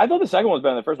I thought the second one was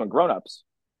better than the first one. Grown Ups.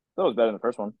 I thought it was better than the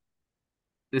first one.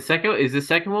 The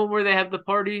second one where they have the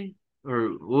party? Or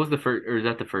what was the first or is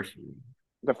that the first one?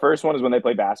 The first one is when they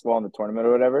play basketball in the tournament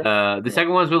or whatever. The Yeah.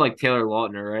 second one's with like Taylor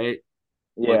Lautner, right?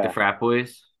 Like the Yeah. frat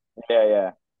boys.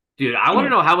 Yeah. Dude, I want to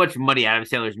Yeah. know how much money Adam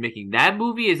Sandler's making. That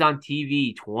movie is on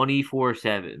TV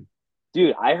 24/7.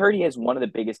 Dude, I heard he has one of the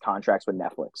biggest contracts with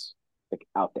Netflix like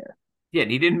out there. Yeah,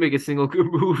 and he didn't make a single good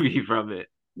movie from it.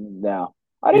 No.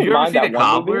 I Did didn't you ever mind see The that one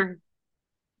movie. Cobbler?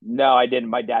 No, I didn't.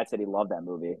 My dad said he loved that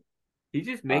movie. He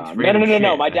just makes No, no, random no, no,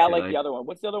 no. shit, My I dad feel liked the like. other one.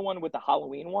 What's the other one with the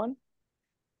Halloween one?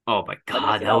 Oh my My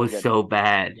dad God, said that that was was good. so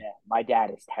bad. Yeah, my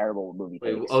dad is terrible with movie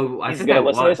Wait, takes. oh, If I he's think gonna I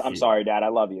listen to this, watched I'm it. sorry, Dad. I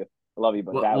love you,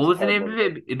 but that What was a was the terrible name movie of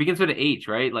take. it? It begins with an H,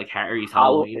 right? Like Harry's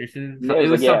Hollow. Halloween or something. It It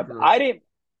was like was yeah. something. I didn't.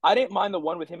 I didn't mind the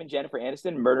one with him and Jennifer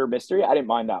Aniston, Murder Mystery. I didn't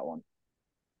mind that one.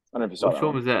 I don't know if you saw Which that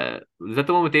one one. was that? Was that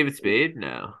the one with David Spade?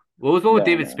 No. What was the one with No,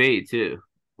 David no, Spade too?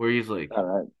 Where he's like, I don't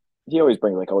know. He always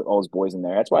brings like all his boys in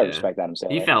there. That's why I yeah, respect Adam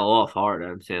he Sandler. fell off hard,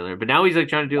 Adam Sandler, but now he's like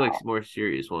trying to do like Wow, more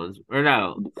serious ones. Or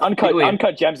no, Uncut wait,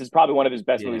 Uncut Gems is probably one of his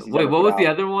best yeah, movies he's wait, ever what put was the out.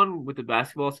 other one with the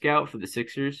basketball scout for the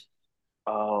Sixers?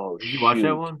 Oh Did you watch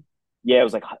that shoot, one? yeah, it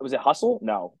was like was it Hustle?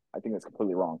 No, I think that's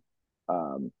completely wrong.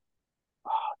 Um,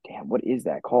 oh, damn, what is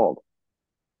that called?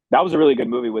 That was a really good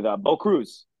movie with Bo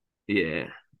Cruz. Yeah,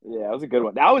 Yeah, that was a good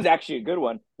one. That was actually a good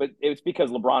one, but it was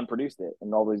because LeBron produced it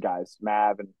and all those guys,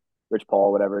 Mav and Rich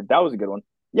Paul, whatever. That was a good one.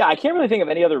 Yeah, I can't really think of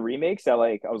any other remakes that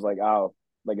like I was like, oh,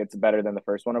 like it's better than the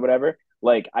first one or whatever.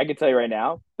 Like I can tell you right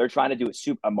now, they're trying to do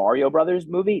a Mario Brothers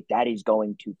movie. That is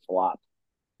going to flop.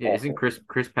 yeah. Isn't Awful,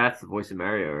 Chris Pratt's the voice of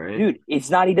Mario, right? dude. It's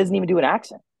not. He doesn't even do an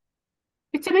accent.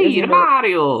 It's He doesn't me, even.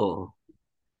 Mario.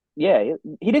 Yeah,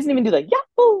 he doesn't even do like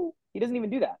Yahoo. He doesn't even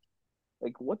do that.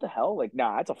 Like what the hell? Like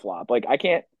nah, that's a flop. Like I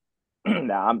can't.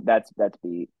 Nah, that's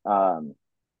beat.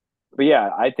 But yeah,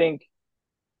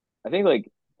 I think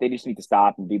like they just need to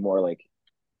stop and be more like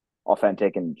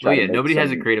authentic and Well, try to yeah, make nobody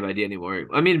has a some. creative idea anymore.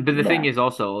 I mean, but the thing Nah, is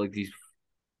also like these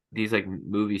like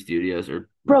movie studios are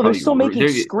bro, they're probably still making they're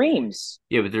screams.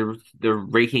 yeah, but they're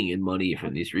raking in money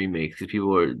from these remakes because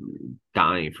people are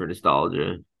dying for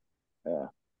nostalgia. Yeah,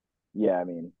 yeah. I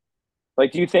mean,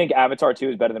 like, do you think Avatar 2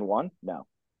 is better than one? No,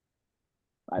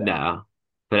 I don't. No,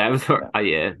 but Avatar, No,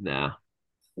 yeah, no.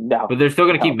 no, But they're still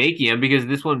gonna keep no, making them because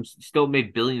this one still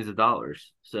made billions of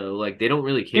dollars. So like they don't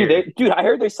really dude. care. Dude, I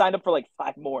heard they signed up for like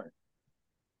five more.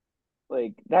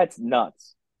 Like, that's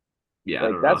nuts. Yeah, I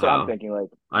Like, don't know that's what I'm how. thinking. Like,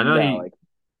 I know no, he like,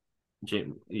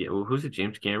 James. Yeah, well, who's it?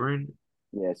 James Cameron.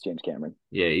 yeah, it's James Cameron.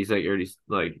 Yeah, he's like already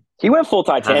like He went full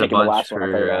has a Titanic in the bunch last one. I'll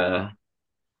tell you for. that.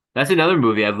 That's another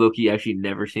movie I've low-key actually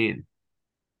never seen.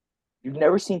 You've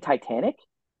never seen Titanic?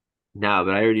 No,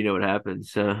 but I already know what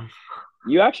happens. So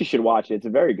You actually should watch it. It's a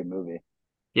very good movie.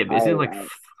 yeah, but isn't it like I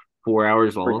 4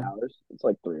 hours 3 long? hours. It's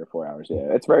like 3 or 4 hours.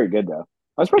 Yeah, it's very good though.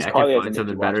 I'm surprised Yeah, I can Carly find hasn't made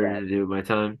you something watch better that. to do with my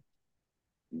time.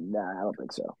 Nah, I don't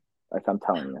think so. Like I'm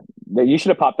telling you, you should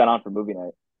have popped that on for movie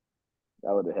night.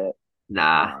 That would have hit.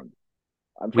 Nah, Um,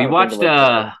 I'm we trying to think of watched like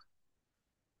what else.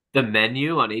 the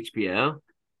Menu on HBO.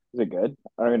 Is it good?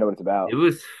 I don't even know what it's It about.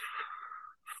 was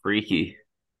freaky.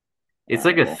 All It's right,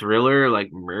 like a well, thriller,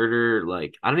 like murder,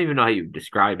 like I don't even know how you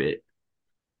describe it.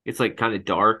 It's like kind of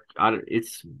dark. I don't,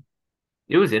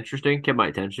 it was interesting, kept my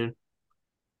attention.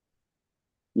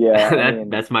 yeah. I mean,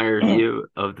 That's my review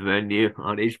of the Menu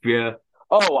on HBO.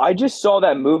 oh, I just saw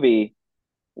that movie.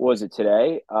 Was it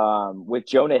today? With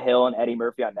Jonah Hill and Eddie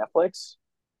Murphy on Netflix.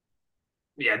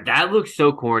 Yeah, that looks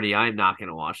so corny. I'm not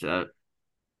gonna watch that.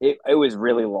 It was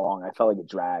really long. I felt like it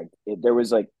dragged. There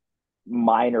was like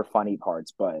minor funny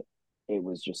parts, but it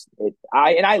was just it.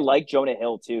 I like Jonah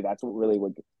Hill too. That's what really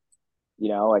would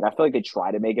like I feel like they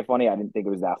try to make it funny. I didn't think it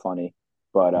was that funny,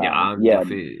 but Yeah, I'm yeah,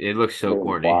 definitely. It looks so clearly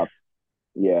corny. flop.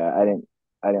 Yeah, I didn't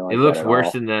It like that looks at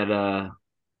worse all. than that.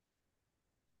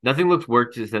 Nothing looks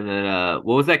worse than that.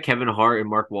 What was that Kevin Hart and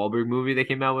Mark Wahlberg movie they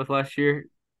came out with last year?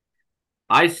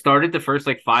 I started the first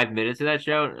like 5 minutes of that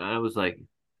show, and I was like,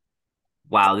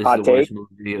 "Wow, this is Hot the worst take.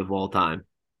 movie of all time."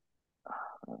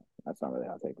 That's not really a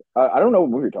hot take. I don't know what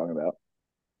movie you're talking about.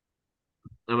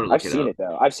 I'm gonna I've look it seen up. it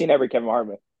though. I've seen every Kevin Hart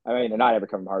movie. I mean, not every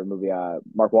Kevin Hart movie.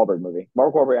 Mark Wahlberg movie.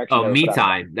 Mark Wahlberg actually Oh, never Me put out a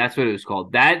bad Time. That's what it was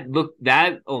called. That.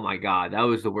 Oh my God, that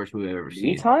was the worst movie I've ever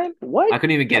Me seen. Time. What? I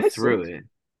couldn't even Have get I seen through this? it.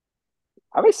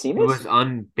 Have I seen It was this?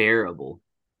 unbearable.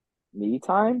 Me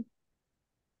Time.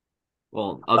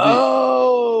 Well, I'll do.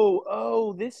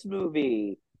 Oh, this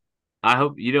movie. I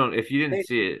hope you don't. If you didn't It,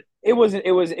 see it, it wasn't.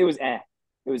 It was eh.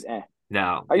 It was eh.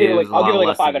 no, I give it it like was a I'll give lot it like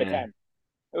a less five than out of that. ten.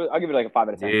 I'll give it like a 5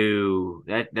 out of 10. Dude,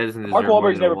 that doesn't Mark deserve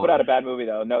more Wahlberg's than a never put out a one. bad movie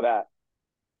though. Know that.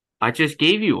 I just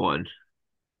gave you one.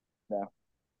 No,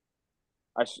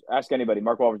 ask anybody.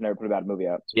 Mark Wahlberg's never put a bad movie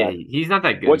out. It's a Yeah, fact. he's not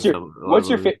that good What's in your some a lot of What's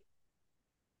your movies. fit?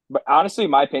 But honestly,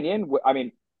 my opinion. I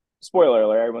mean, spoiler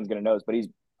alert. Everyone's gonna know this, but he's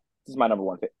my number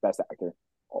one best actor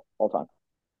all time.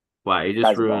 Wow, you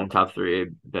just Guy's a ruined dog. top three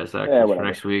best Yeah, actors for whatever.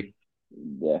 next week.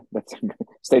 Yeah, that's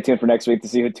stay tuned for next week to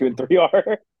see who 2 and 3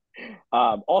 are.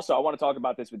 Also, I want to talk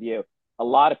about this with you.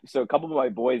 A couple of my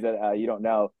boys that you don't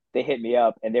know, they hit me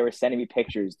up and they were sending me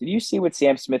pictures. Did you see what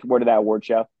Sam Smith wore to that award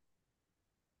show?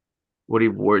 What he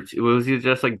wore? Was he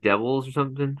just like Devils or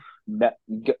something? That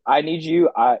I need you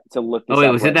to look Oh this wait, up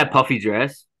was it right that now. puffy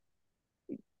dress?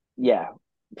 Yeah,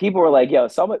 people were like, "Yo,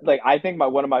 someone like I think my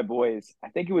one of my boys, I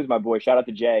think it was my boy. Shout out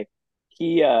to Jay.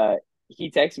 He uh he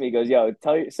texted me, he goes, "Yo,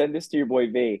 send this to your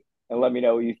boy V and let me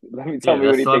know what you let me tell Yeah, me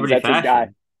what that's he thinks. celebrity That's his guy."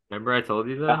 fashion. Remember I told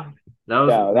you Uh, that? That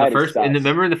was No, the that is first. And sus.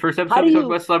 remember in the first How episode do we talked you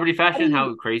about celebrity how do fashion, you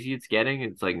how crazy it's getting.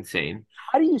 It's like insane.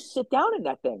 how do you sit down in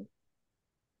that thing?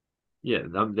 Yeah,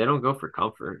 they don't go for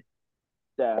comfort.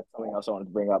 Yeah, that's something else I wanted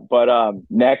to bring up. But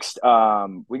next,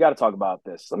 we got to talk about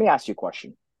this. Let me ask you a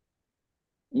question.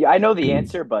 Yeah, I know the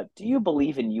answer, but do you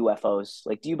believe in UFOs?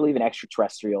 Like, do you believe in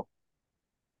extraterrestrial?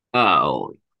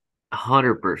 Oh,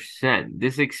 100%.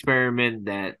 This experiment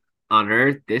that on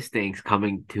Earth, this thing's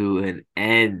coming to an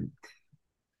end.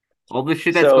 All the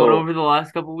shit that's going on So over the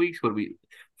last couple of weeks. What we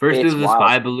first it it's was a wild.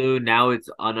 spy balloon, now it's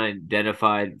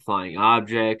unidentified flying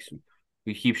objects.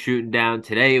 We keep shooting down.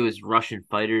 Today it was Russian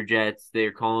fighter jets.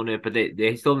 They're calling it, but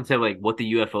they still haven't said like what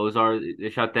the UFOs are. They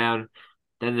shot down.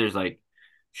 Then there's like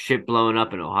shit blowing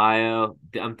up in Ohio.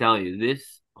 I'm telling you,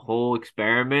 this whole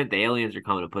experiment, the aliens are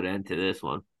coming to put an end to this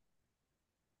one.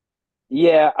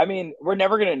 Yeah, I mean, we're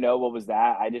never gonna know what was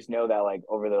that. I just know that like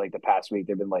over the past week,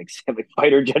 they've been like, like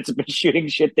fighter jets have been shooting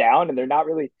shit down, and they're not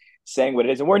really saying what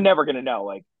it is, and we're never gonna know.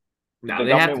 Like No, the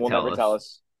they have government to will tell never tell us.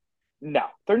 us. No,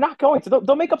 they're not going to.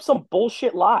 They'll make up some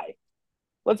bullshit lie.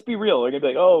 Let's be real. They're gonna be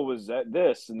like, "Oh, was that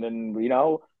this?" And then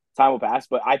time will pass.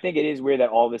 But I think it is weird that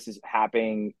all this is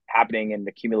happening in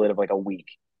the cumulative like a week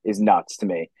is nuts to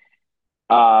me.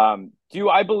 Do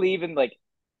I believe in like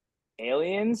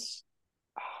aliens?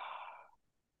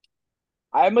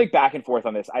 I'm like back and forth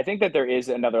on this. I think that there is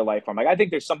another life form. Like I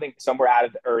think there's something somewhere out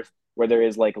of the earth where there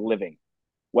is like living,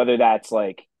 whether that's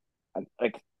like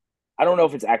I don't know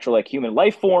if it's actual like human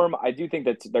life form. I do think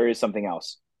that there is something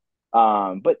else.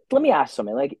 But let me ask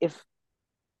something. Like if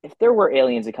there were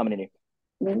aliens that coming in here,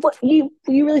 what you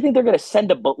really think they're gonna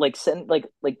send a boat like send like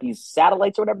these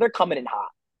satellites or whatever? They're coming in hot.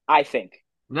 I think.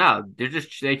 No,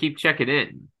 they keep checking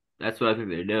in. That's what I think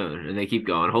they're doing, and they keep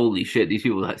going. Holy shit, these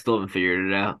people still haven't figured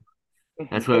it out.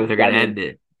 That's why they're I gonna mean, end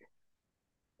it.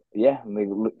 yeah.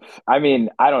 I mean,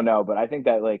 I don't know, but I think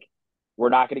that like we're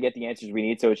not going to get the answers we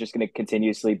need, so it's just going to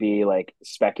continuously be like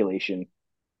speculation.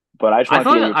 But I just wanted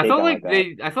to get your I take felt on like like that.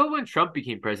 I felt when Trump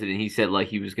became president, he said like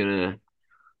he was gonna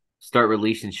start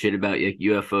releasing shit about like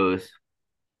UFOs.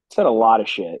 Said a lot of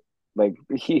shit. Like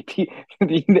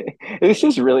it's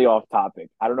just really off topic.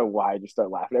 I don't know why I just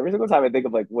start laughing every single time I think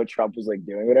of like what Trump was like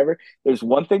doing, whatever. There's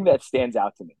one thing that stands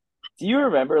out to me. Do you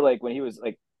remember like when he was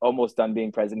like almost done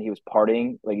being president, he was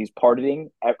partying, like he's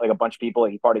partying at, like a bunch of people,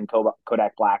 like he partied in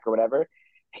Kodak Black or whatever,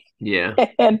 Yeah,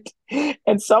 and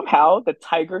and somehow the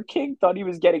Tiger King thought he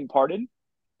was getting pardoned,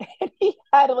 and he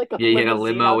had like a yeah, he had a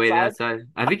limousine limo waiting outside. outside.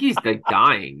 I think he's like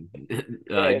dying.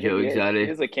 Yeah, I think Joe he Exotic.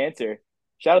 has like cancer.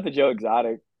 Shout out to Joe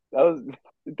Exotic. That was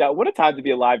that. What a time to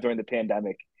be alive during the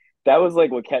pandemic. That was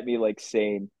like what kept me like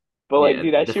sane. But like, Yeah,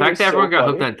 dude, that the shit fact was that everyone so got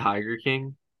hooked funny. on Tiger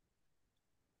King.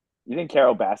 You think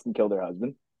Carol Baskin killed her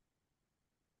husband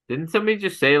Didn't somebody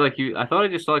just say like you? I thought I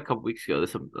just saw a couple weeks ago that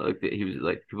some like that he was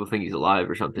like people think he's alive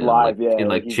or something like live? Yeah, in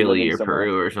like like he's Chile living or somewhere.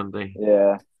 Peru or something.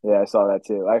 Yeah, yeah, I saw that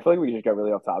too. I feel like we just got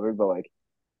really off topic, but like,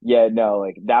 yeah, no,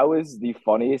 like that was the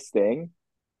funniest thing.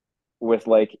 With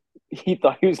like, he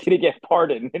thought he was gonna get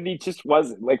pardoned, and he just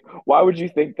wasn't. Like, why would you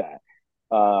think that?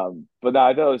 But no,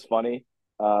 I thought it was funny.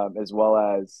 As well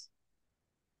as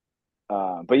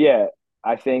but yeah,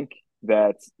 I think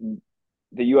that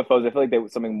the UFOs, I feel like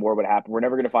something more would happen. We're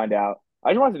never going to find out.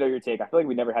 I just wanted to know your take. I feel like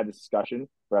we never had this discussion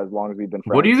for as long as we've been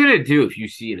What are you friends. gonna do if you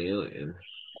see an alien?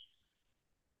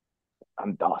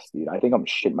 I'm dust, dude. I think I'm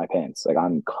shitting my pants. Like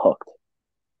I'm cooked.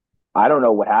 I don't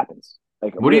know what happens.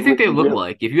 Like What do you think they look real.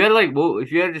 like? If you had like, well,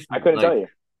 if you had just I couldn't tell like, you.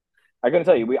 I couldn't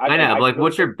tell you. I know, but I like, could go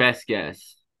what's check. your best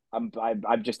guess? I'm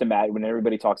just imagine when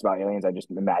everybody talks about aliens, I just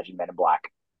imagine Men in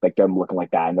Black, like them looking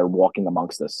like that, and they're walking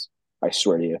amongst us. I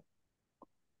swear to you.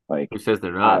 Like Who says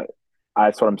they're I, not?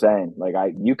 that's what I'm saying. Like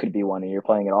you could be one, and you're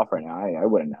playing it off right now. I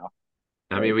wouldn't know.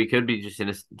 I mean, we Like, could be just in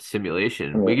a I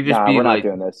simulation. We mean, could just nah, be we're not like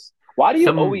doing this. Why do you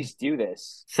some always do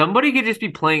this? somebody could just be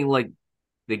playing like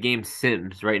the game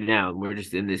Sims right now. And we're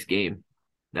just in this game.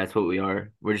 That's what we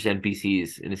are. We're just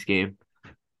NPCs in this game.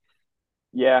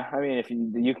 Yeah, I mean, if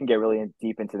you can get really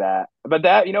deep into that, but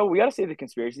that we got to save the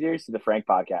conspiracy theories to the Frank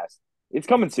podcast. It's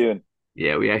coming soon.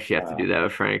 Yeah, we actually have to Uh, do that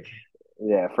with Frank.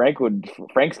 yeah,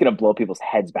 Frank's gonna blow people's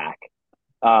heads back.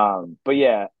 But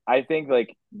yeah, I think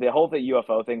like the whole thing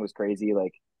UFO thing was crazy.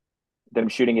 Like them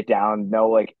shooting it down. No,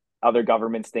 like other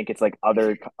governments think it's like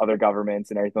other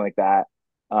governments and everything like that.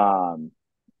 Um,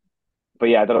 but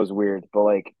yeah, I thought it was weird. But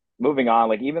like moving on,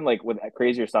 like even like with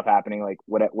crazier stuff happening, like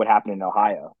what happened in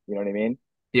Ohio. You know what I mean?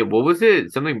 Yeah, what was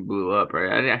it? Something blew up,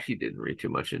 right? I actually didn't read too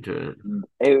much into it.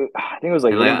 I think it was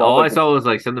like And it like involved all I like the saw was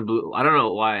like something blew. I don't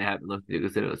know why I haven't looked at it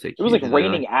because then it was like it was like huge. And then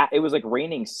like, raining at it was like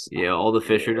raining. yeah, all the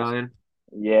fish are dying.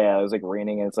 Yeah, it was like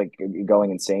raining and it's like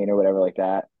going insane or whatever like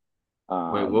that.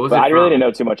 Wait, what was But it I really didn't from?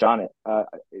 know too much on it.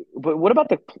 But what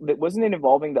about wasn't it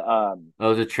involving Oh, it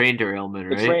was a train derailment,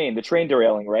 right? the train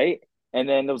derailing, right? And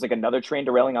then there was like another train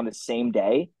derailing on the same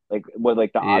day. Like what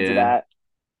like the odds of Yeah. that?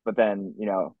 But then,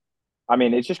 I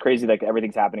mean, it's just crazy like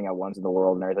everything's happening at once in the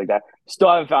world and everything like that. Still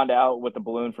haven't found out what the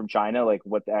balloon from China, like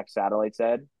what the X satellite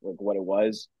said, like what it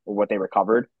was or what they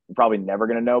recovered. We're probably never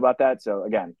gonna know about that. So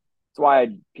again, that's why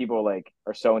people like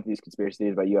are so into these conspiracy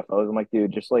theories about UFOs. I'm like,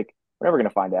 dude, just like we're never gonna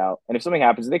find out. And if something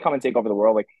happens, if they come and take over the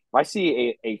world, like if I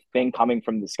see a thing coming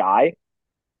from the sky,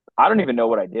 I don't even know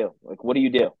what I do. Like, what do you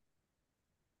do?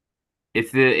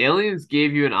 If the aliens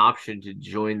gave you an option to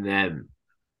join them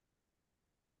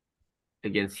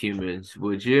against humans,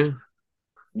 would you?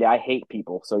 Yeah, I hate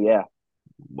people. So yeah.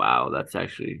 Wow, that's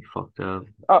actually fucked up.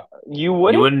 Oh, you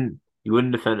You wouldn't? wouldn't you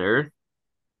wouldn't defend Earth?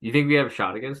 You think we have a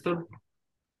shot against them?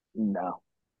 No.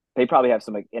 They probably have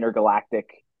some like intergalactic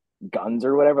guns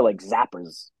or whatever, like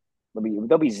zappers.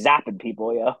 They'll be zapping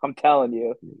people. Yeah, I'm telling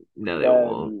you. No, they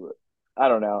won't. That'd I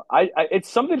don't know. It's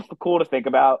something cool to think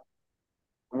about.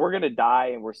 We're gonna die,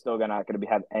 and we're still gonna be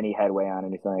have any headway on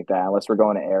anything like that, unless we're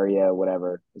going to area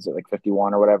whatever. Is it like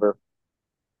 51 or whatever?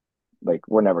 Like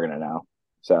we're never gonna know.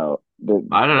 So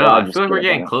I don't know. I'll I feel just like give we're up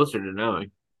on getting it. closer to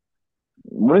knowing.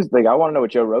 What is like? I want to know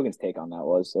what Joe Rogan's take on that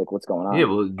was. Like, what's going Yeah, on?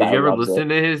 well, did Guy you ever loves it. listen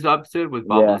to his episode with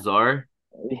Bob Yeah, Lazar?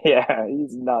 yeah,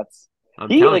 he's nuts.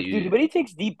 I'm He telling like, dude, you. when he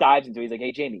takes deep dives into it, he's like,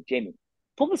 "Hey, Jamie,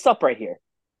 pull this up right here."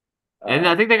 And Uh,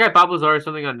 I think that guy Bob Lazar is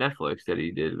something on Netflix that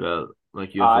he did about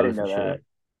like I didn't UFOs and know that. shit.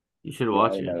 You should Yeah, I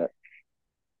watch didn't it. know that.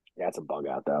 Yeah, it's a bug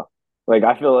out though. Like,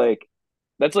 I feel like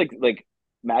that's like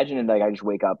imagine like I just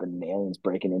wake up and aliens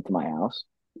breaking into my house.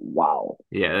 Wow,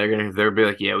 Yeah, they'll be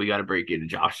like, yeah, we got to break into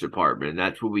Josh's apartment.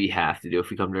 That's what we have to do if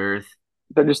we come to Earth.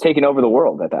 they're just taking over the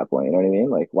world at that point. You know what I mean?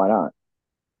 Like, why not?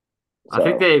 I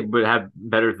think So, they would have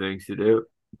better things to do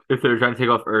if they're trying to take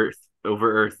off Earth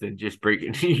over Earth than just break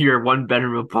into your one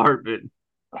bedroom apartment.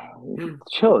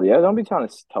 chill. Yeah, don't be trying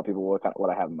to tell people what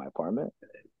I have in my apartment.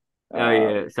 Oh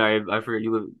yeah, Um, sorry, I forgot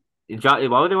you live.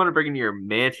 Why would they want to break into your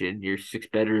mansion, your 6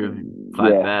 bedroom,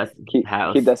 five yeah, bath keep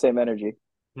house? that same energy.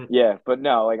 Yeah, but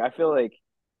no, like I feel like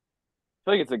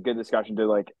it's a good discussion to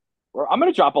like. I'm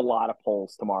gonna drop a lot of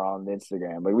polls tomorrow on the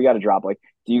Instagram. Like we got to drop like,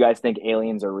 do you guys think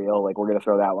aliens are real? Like we're gonna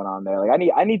throw that one on there. Like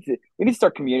we need to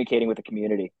start communicating with the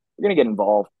community. We're gonna get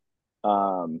involved.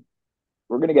 Um,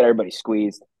 we're gonna get everybody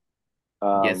squeezed.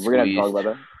 Get We're gonna have to talk squeezed. about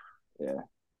that. Yeah.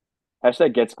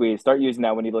 Hashtag get squeezed. Start using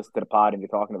that when you listen to the pod and you're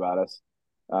talking about us.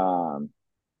 Um,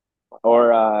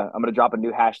 or I'm gonna drop a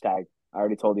new hashtag. I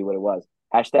already told you what it was.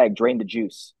 Hashtag drain the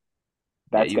juice.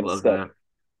 Yeah, That's you gonna love stick. that.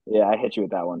 Yeah, I hit you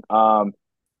with that one.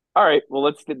 All right.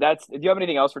 Well, do you have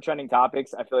anything else for trending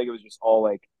topics? I feel like it was just all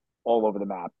like all over the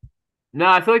map. No,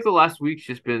 I feel like the last week's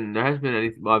just been there hasn't been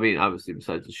anything. Well, I mean, obviously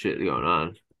besides the shit going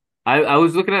on. I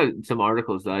was looking at some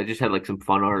articles that I just had like some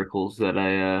fun articles that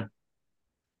I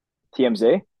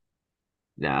TMZ.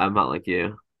 nah, I'm not like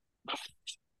you.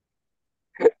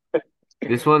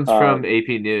 This one's Uh, from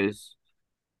AP News.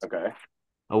 okay.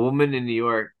 A woman in New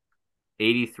York,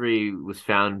 83, was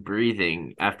found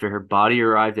breathing after her body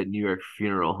arrived at New York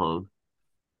funeral home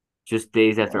just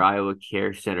days after Okay. Iowa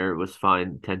Care Center was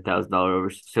fined $10,000 over.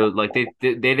 So like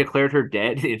they declared her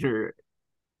dead in her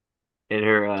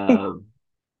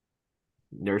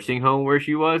nursing home where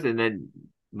she was, and then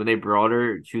when they brought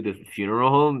her to the funeral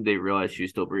home, they realized she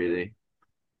was still breathing.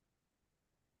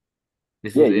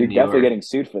 This Yeah, was you're in New definitely York. getting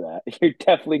sued for that. You're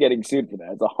definitely getting sued for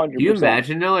that. It's a hundred Can you percent.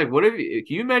 imagine though? Like, what if?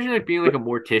 Can you imagine like being like a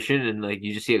mortician and like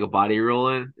you just see like a body roll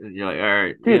in, and you're like, all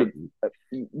right, yep, Dude,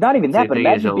 not even that, same but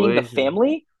thing as imagine being the always.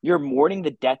 family. You're mourning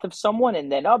the death of someone,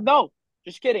 and then, oh, no,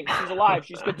 just kidding. She's alive.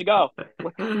 She's good to go.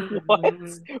 Like, what?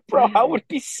 Bro, I would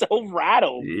be so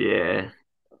rattled. Yeah,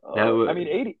 that I mean, would.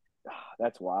 80,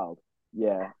 that's wild.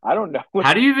 Yeah, I don't know.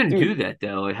 How do you even Dude, do that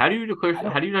though? Like, how do you declare? I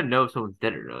How don't, do you not know if someone's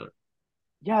dead or not?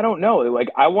 yeah, I don't know. Like,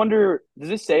 I wonder, does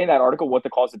this say in that article what the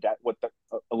cause of death, what the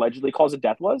allegedly cause of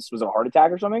death was? Was it a heart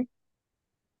attack or something?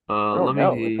 I don't Let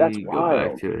know. Like, that's me go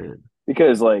back wild. to it.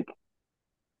 Because, like,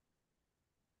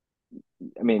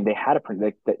 I mean, they had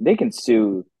a, they can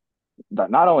sue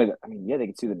not only, I mean, yeah, they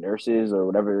can sue the nurses or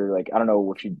whatever. Like, I don't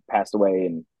know if she passed away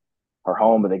in her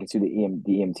home, but they can sue the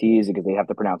EMTs because they have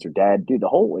to pronounce her dead. Dude, the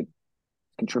whole, like,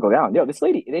 can trickle down. Yo, this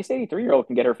lady, they say 83-year-old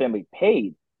can get her family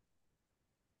paid.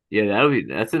 Yeah,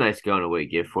 that's a nice going away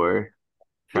gift for her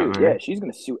from Dude, yeah, her. she's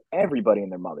gonna sue everybody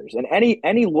and their mothers, and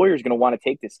any lawyer's gonna want to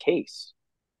take this case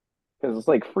because it's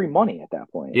like free money at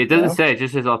that point, Yeah, it you doesn't know? say. It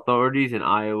just says authorities in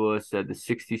Iowa said the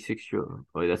 66-year-old.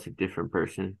 Oh, that's a different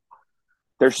person.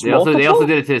 There's They also multiple, did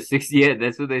it to 60. Yeah,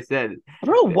 that's what they said.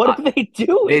 bro. What Uh, are they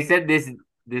they doing? said this.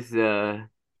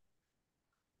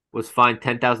 was fined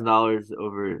 $10,000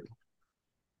 over.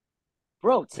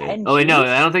 Bro, Yeah. 10 Oh wait, no,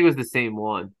 I G's? don't think it was the same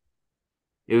one.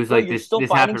 It was Bro, like you're this. still This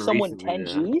finding happened someone recently. 10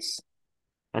 Yeah. G's?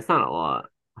 That's not a lot.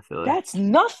 I feel like. That's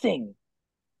nothing.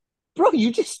 Bro,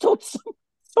 you just told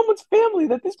someone's family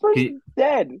that this He, person's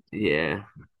dead. yeah.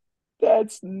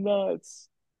 That's nuts.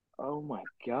 Oh my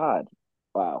God.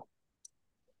 Wow.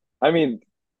 I mean,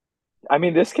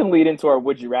 this can lead into our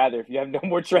would you rather if you have no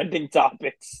more trending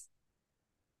topics.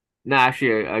 No,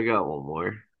 actually, I got one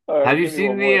more. All Have right, you give me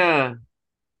seen one more.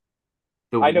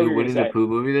 the I know what new you're gonna Winnie the say. Pooh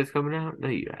movie that's coming out? No,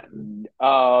 you haven't.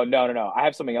 Oh, no, no, no. I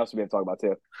have something else we have to talk about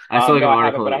too. I saw like No, an I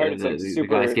haven't, article, but I heard and it's like the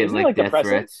guy's super. getting Isn't it like like death depressing?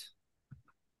 threats.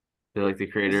 They're like the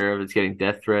Is, creator of it's getting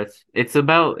death threats. It's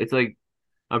about it's like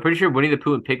I'm pretty sure Winnie the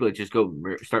Pooh and Piglet just go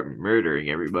start murdering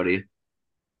everybody.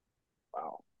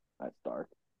 wow, that's dark.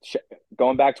 Sh-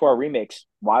 Going back to our remakes.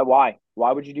 Why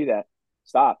would you do that?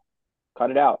 Stop.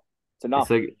 Cut it out. It's It's enough.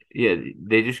 like yeah,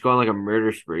 they just go on like a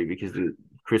murder spree because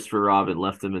Christopher Robin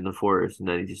left them in the forest, and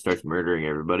then he just starts murdering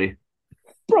everybody.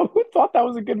 Bro, who thought that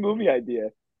was a good movie idea?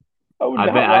 I would I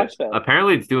not bet I watch that.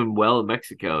 apparently it's doing well in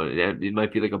Mexico. It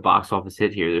might be like a box office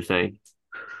hit here. They're saying.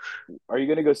 Are you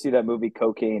gonna go see that movie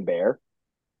Cocaine Bear?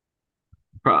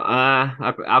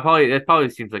 I'll probably it probably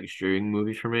seems like a streaming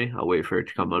movie for me. I'll wait for it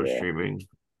to come on Yeah. streaming.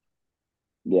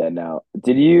 Yeah, no.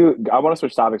 Did you I want to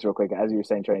switch topics real quick as you were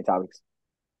saying training topics.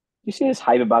 You see this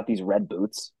hype about these red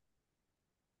boots?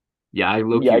 Yeah, I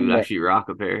low Yeah, key would actually rock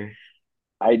a pair.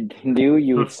 I knew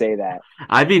you would say that.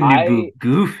 I'd be new I boot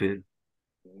goofing.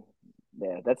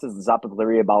 Yeah, that's a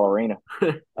Zapateria ballerina.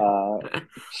 Uh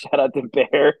Shout out to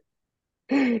Bear.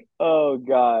 Oh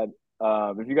God.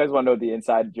 If you guys want to know the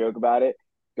inside joke about it,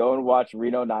 go and watch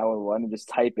Reno 911 and just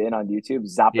type in on YouTube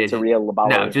Yeah, Zapateria La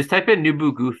no, Ballerina. just type in new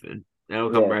boot goofing.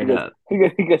 That'll come Yeah, right up.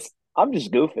 he goes, I'm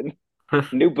just goofing.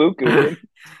 New boot goofing.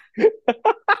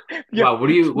 Yo, Wow, what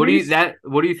do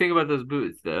you think about those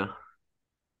boots though?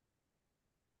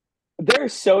 they're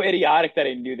so idiotic that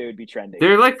I knew they would be trending.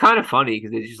 They're like kind of funny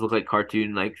because they just look like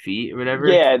cartoon like feet or whatever.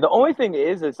 Yeah, the only thing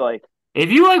is like,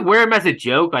 If you like wear them as a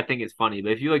joke, I think it's funny.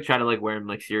 But if you like try to like wear them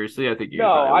like seriously, I think you're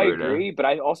no, probably a I weirdo. agree, but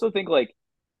I also think like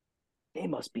they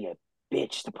must be a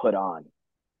bitch to put on.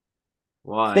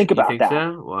 Why? Think You about think that.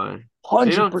 so? Why?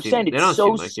 They 100%. It's don't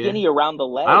seem so like it. skinny around the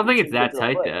I leg don't think until it's you get that to the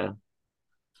tight foot. though.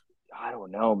 I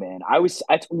don't know, man.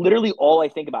 That's literally all I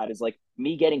think about is like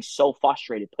me getting so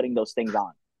frustrated putting those things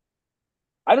on.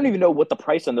 I don't even know what the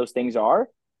price on those things are,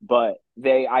 but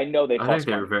I know they I think cost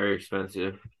they're money. very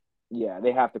expensive. Yeah,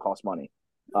 they have to cost money.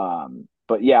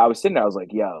 But yeah, I was sitting there, I was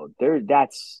like, yo,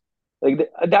 that's like,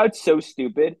 that's so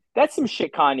stupid. That's some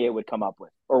shit Kanye would come up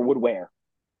with or would wear.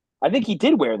 I think he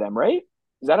did wear them, right?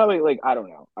 Is that how like, I don't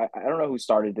know. I don't know who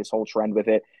started this whole trend with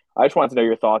it. I just wanted to know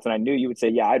your thoughts, and I knew you would say,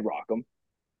 yeah, I'd rock them.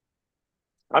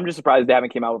 I'm just surprised they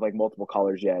haven't came out with like multiple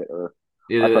colors yet, or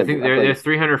Yeah, I think they're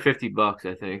 350 bucks.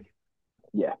 I think.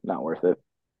 yeah, not worth it.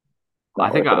 I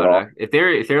Not think worth it I at would. all. If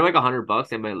they're like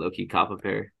 $100, I might low key cop a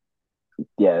pair.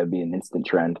 Yeah, it'd be an instant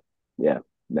trend. Yeah,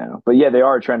 no, but yeah, they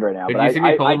are a trend right now. If But you see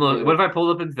me I pulling get them, what it. if I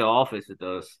pulled up into the office with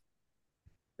those?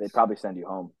 They'd probably send you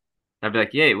home. I'd be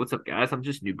like, "Yay, what's up, guys? I'm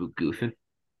just new boot goofing."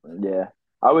 Yeah,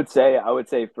 I would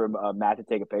say for Matt to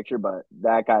take a picture, but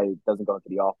that guy doesn't go into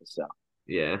the office. So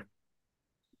Yeah.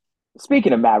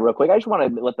 speaking of Matt, real quick, I just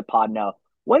want to let the pod know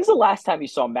when's the last time you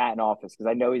saw Matt in office because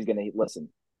I know he's gonna listen.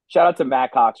 Shout out to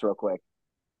Matt Cox, real quick.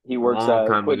 He A works. long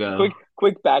time ago.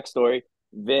 Quick backstory.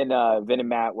 Vin and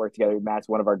Matt work together. Matt's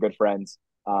one of our good friends.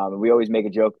 We always make a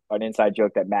joke, an inside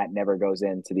joke that Matt never goes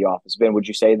into the office. Vin, would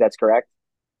you say that's correct?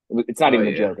 It's not Oh even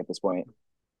a yeah. joke at this point.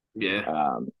 Yeah.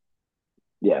 Um,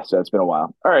 yeah, so it's been a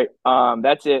while. All right.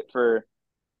 That's it for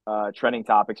trending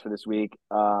topics for this week.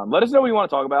 Let us know what you want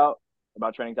to talk about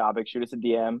trending topics. Shoot us a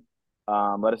DM.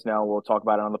 Let us know. We'll talk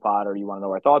about it on the pod, or you want to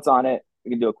know our thoughts on it.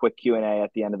 We can do a quick Q&A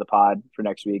at the end of the pod for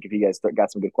next week if you guys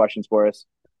got some good questions for us.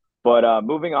 But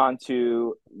moving on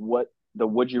to what the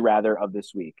would you rather of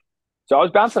this week. So I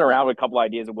was bouncing around with a couple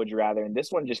ideas of would you rather, and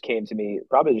this one just came to me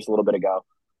probably just a little bit ago.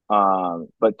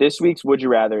 But this week's would you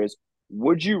rather is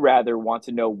would you rather want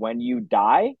to know when you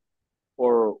die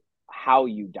or how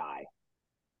you die?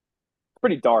 It's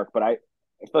pretty dark, but I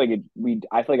feel like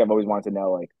I feel like I've always wanted to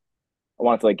know, like, I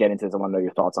wanted to like get into this. I want to know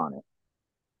your thoughts on it.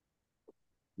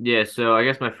 Yeah. So I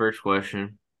guess my first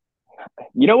question.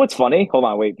 You know what's funny? Hold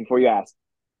on, wait, before you ask.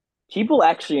 People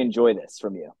actually enjoy this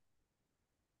from you.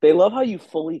 They love how you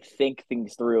fully think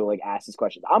things through, like ask these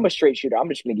questions. I'm a straight shooter. I'm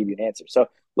just going to give you an answer. So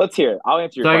let's hear it. I'll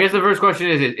answer your So I guess the question. first question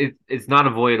is it's not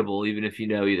avoidable even if you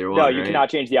know either No, one, you right? cannot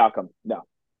change the outcome. No,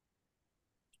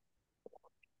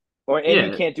 and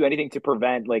you Yeah. can't do anything to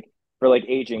prevent like for like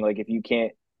aging. Like if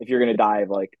you're going to die of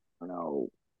like I don't know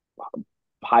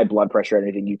high blood pressure or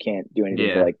anything, you can't do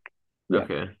anything for Yeah. like, yeah,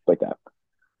 Okay. like that.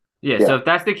 Yeah. So Yeah, if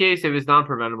that's the case, if it's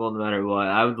non-preventable no matter what,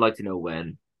 I would like to know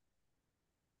when.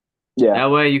 yeah.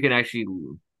 That way you can actually.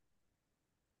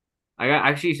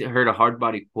 Actually heard a hard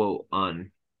body quote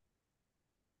on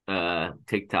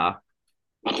TikTok.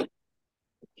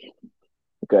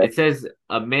 Okay, It says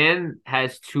a man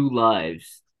has two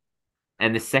lives,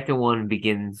 and the second one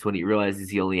begins when he realizes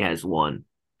he only has one.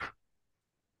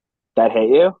 that hit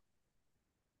you?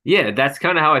 Yeah, that's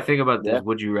kind of how I think about this. Yeah,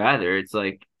 Would you rather? It's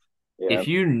like yeah, if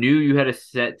you knew you had a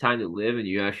set time to live and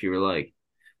you actually were like,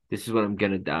 this is when I'm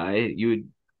gonna die, you'd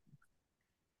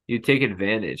take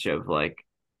advantage of like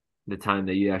the time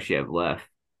that you actually have left.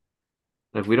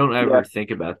 Like we don't yeah, ever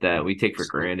think about that. We take for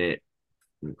granted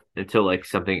until like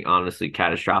something honestly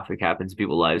catastrophic happens in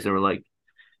people's lives and we're like,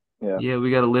 yeah. yeah,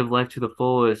 we gotta live life to the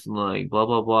fullest and like blah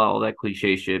blah blah, all that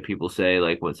cliche shit people say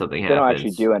like when something They don't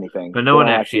actually happens. do anything. But no They one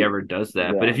don't actually actually. ever does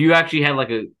that. But Yeah, if you actually had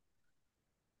like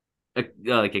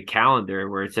a calendar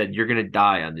where it said you're gonna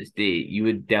die on this date, you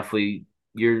would definitely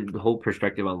your whole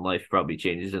perspective on life probably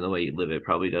changes and the way you live it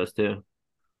probably does too.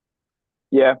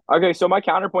 yeah. Okay, so my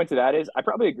counterpoint to that is, I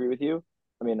probably agree with you.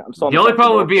 I mean, I'm still on The the only fence for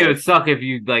problem would both, be it but would suck if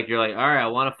you like you're like, all right, I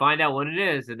want to find out when it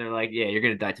is, and they're like, yeah, you're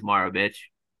gonna die tomorrow, bitch,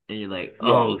 and you're like,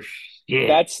 yeah, oh shit,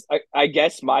 that's. I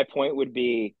guess my point would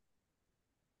be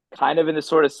kind of in the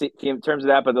sort of terms of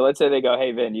that. But let's say they go,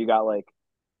 "Hey, Vin, you got like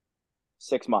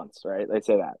 6 months, right?" Let's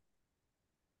say that.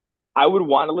 I would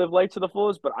want to live life to the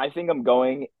fullest, but I think I'm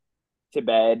going to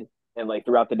bed and like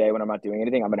throughout the day when I'm not doing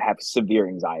anything, I'm gonna have severe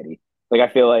anxiety. Like I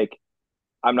feel like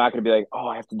I'm not gonna be like, oh,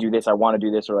 I have to do this, I want to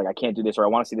do this, or like I can't do this, or I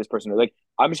want to see this person, or like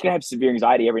I'm just gonna have severe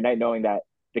anxiety every night, knowing that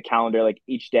the calendar, like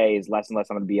each day, is less and less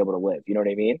I'm gonna be able to live. You know what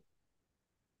I mean?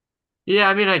 yeah.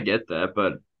 I mean, I get that,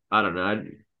 but I don't know.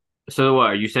 So what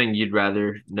are you saying? You'd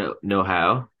rather know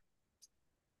how?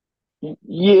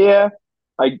 Yeah,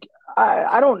 I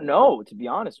I don't know, to be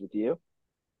honest with you,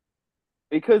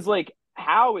 because like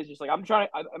how is just like I'm trying.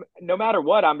 No matter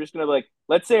what, I'm just gonna like,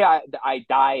 let's say I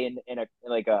die in a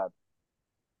like a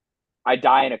I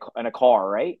die in a car,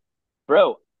 right,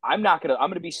 bro? I'm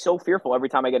gonna be so fearful every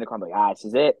time I get in a car. I'm like, this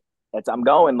is it. That's I'm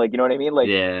going. Like, you know what I mean? Like,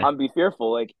 Yeah, I'm be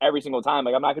fearful like every single time.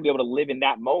 Like, I'm not gonna be able to live in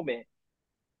that moment.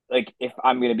 Like, if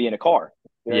I'm gonna be in a car,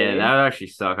 you know what I yeah. mean? That would actually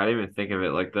suck. I didn't even think of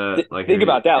it like that. Like if Think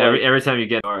about that. every time you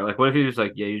get or like, what if you're just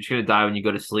like, yeah, you're just gonna die when you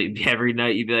go to sleep every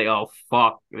night? You'd be like, oh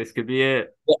fuck, this could be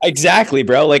it. Exactly,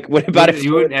 bro. Like, what about if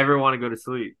You wouldn't ever want to go to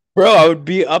sleep. bro, I would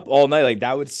be up all night. Like,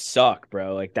 that would suck,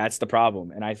 bro. Like, that's the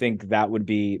problem. And I think that would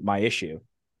be my issue.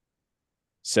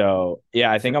 So,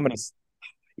 yeah, I So think I'm going to,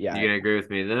 you yeah, gonna agree with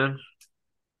me then?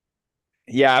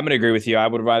 yeah, I'm going to agree with you. I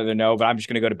would rather know, but I'm just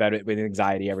going to go to bed with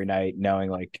anxiety every night, knowing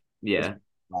like it's Yeah.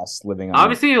 us living on a,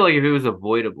 Obviously, like if it was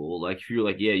avoidable, like if you're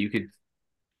like, yeah, you could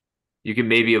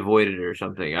maybe avoid it or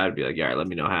something. I'd be like, all right, let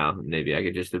me know how. Maybe I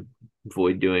could just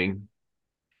avoid doing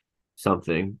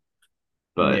something.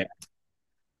 yeah. But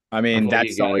I I mean, feel like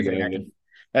you gotta go.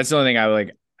 that's the only thing I would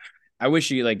like. I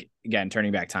wish you like, again,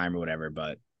 turning back time or whatever,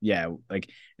 but yeah, like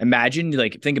imagine,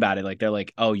 like, think about it. Like, they're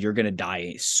like, oh, you're going to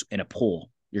die in a pool.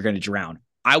 You're going to drown.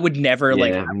 I would never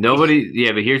like, Yeah, nobody.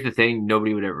 Yeah, but here's the thing: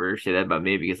 nobody would ever say that about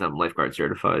me because I'm lifeguard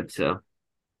certified. So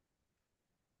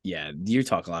yeah, you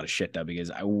talk a lot of shit though. Because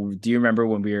do you remember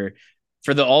when we were,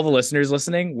 for all the listeners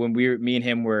listening, when me and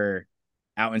him were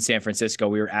out in San Francisco,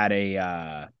 we were at a,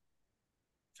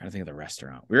 trying to think of the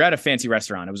restaurant. We were at a fancy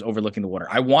restaurant. It was overlooking the water.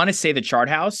 I want to say the Chart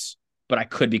House, but I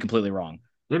could be completely wrong.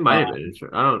 it might have been.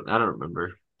 I don't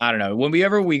remember. I don't know.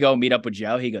 Whenever we go meet up with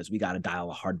Joe, he goes, "We got to dial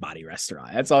a hard body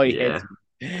restaurant." That's all he Yeah, hits.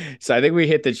 So I think we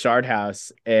hit the Chart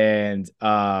House, and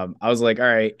I was like, "All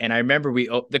right." And I remember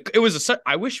it was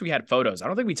I wish we had photos. I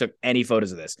don't think we took any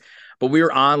photos of this, but we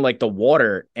were on like the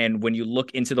water, and when you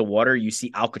look into the water, you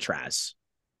see Alcatraz,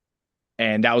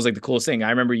 and that was like the coolest thing. I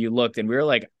remember you looked, and we were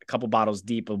like a couple bottles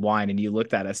deep of wine, and you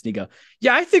looked at us, and you go,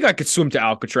 "Yeah, I think I could swim to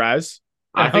Alcatraz."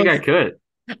 And I think I could.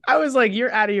 I was like,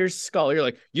 you're out of your skull. You're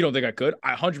like, you don't think I could?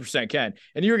 I 100% can.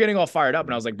 And you were getting all fired up.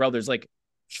 And I was like, bro, there's like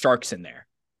sharks in there.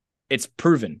 It's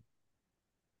proven.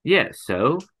 Yeah,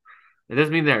 so it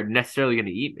doesn't mean they're necessarily going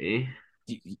to eat me.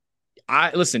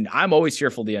 Listen, I'm always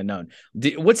fearful of the unknown.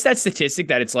 What's that statistic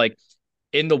that it's like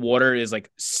in the water is like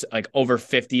over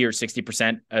 50 or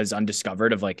 60% as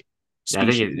undiscovered of like I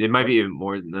think species? it might be even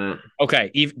more than that.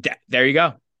 Okay. There you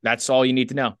go. That's all you need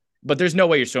to know. But there's no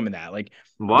way you're swimming that. Like,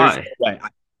 there's no Why? way.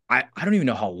 I don't even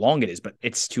know how long it is, but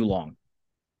it's too long.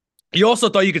 You also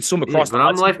thought you could swim Yeah, across the but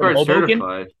I'm Hudson from lifeguard Hoboken.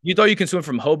 certified. You thought you can swim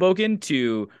from Hoboken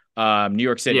to New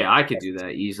York City. Yeah, I could do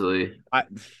that easily. I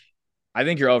I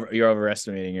think you're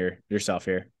overestimating yourself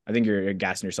here. I think you're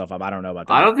gassing yourself up. I don't know about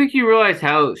I that. don't think you realize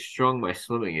how strong my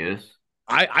swimming is.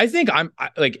 I think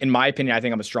like in my opinion, I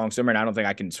think I'm a strong swimmer, and I don't think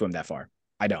I can swim that far.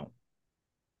 I don't.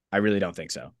 I really don't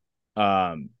think so.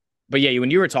 But yeah,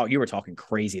 when you were talking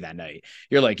crazy that night.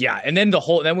 You're like, yeah. And then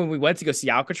when we went to go see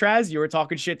Alcatraz, you were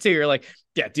talking shit too. You're like,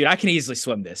 yeah, dude, I can easily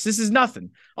swim this. This is nothing.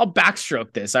 I'll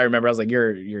backstroke this. I remember I was like,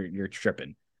 you're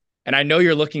tripping. And I know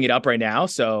you're looking it up right now,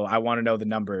 so I want to know the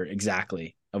number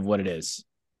exactly of what it is.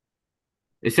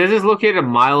 It says it's located 1.5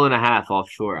 miles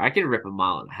offshore. I can rip 1.5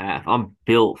 miles. I'm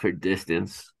built for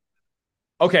distance.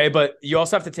 Okay, but you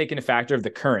also have to take into factor of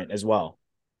the current as well.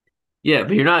 Yeah,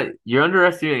 but you're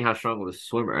underestimating how strong of a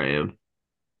swimmer I am.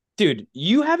 Dude,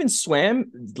 you haven't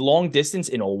swam long distance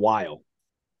in a while.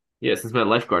 Yeah, since my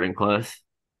lifeguarding class.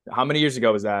 How many years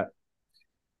ago was that?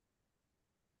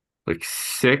 Like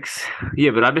 6.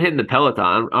 Yeah, but I've been hitting the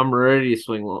Peloton. I'm ready to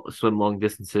swim long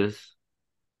distances.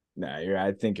 Nah,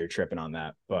 I think you're tripping on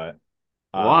that. But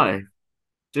Why?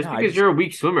 Just no, because you're a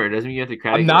weak swimmer doesn't mean you have to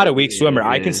I'm not a categorize weak me swimmer. as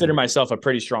I consider myself a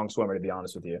pretty strong swimmer, to be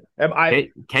honest with you.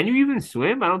 Can you even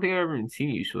swim? I don't think I've ever even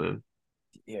seen you swim.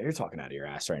 Yeah, you're talking out of your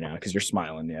ass right now because you're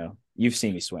smiling. You've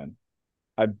seen me swim.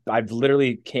 I've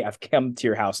literally I've come to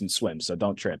your house and swim, so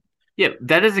don't trip. Yeah,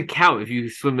 that doesn't count if you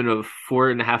swim in a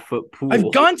 4.5 foot pool.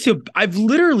 I've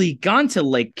literally gone to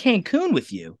like Cancun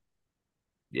with you.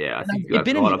 Yeah, I And think you I've got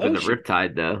been in caught the up in the ocean.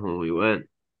 riptide though when we went.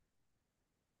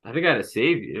 I think I had to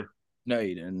save you. No,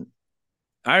 you didn't.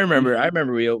 I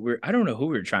remember we were, I don't know who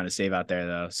we were trying to save out there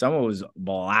though. Someone was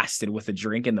blasted with a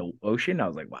drink in the ocean. I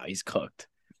was like, wow, he's cooked.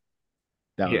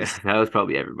 Yeah, that was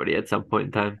probably everybody at some point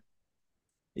in time.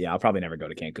 Yeah, I'll probably never go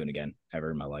to Cancun again ever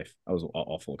in my life. That was an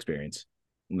awful experience.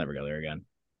 I'll never go there again.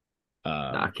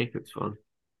 Nah, Cancun's fun.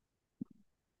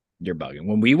 You're bugging.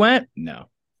 When we went, no.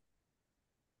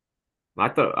 I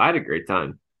thought I had a great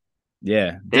time.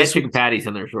 Yeah, They had chicken patties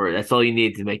on their resort. That's all you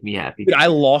need to make me happy. Dude, I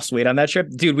lost weight on that trip.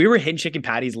 Dude, we were hitting chicken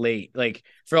patties late. Like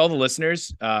for all the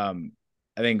listeners, I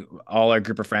think all our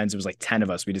group of friends, it was like 10 of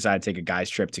us. We decided to take a guys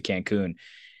trip to Cancun.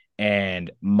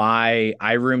 And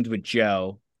I roomed with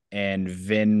Joe and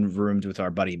Vin roomed with our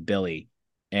buddy Billy.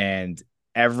 And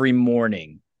every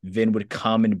morning, Vin would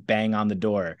come and bang on the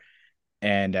door.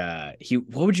 And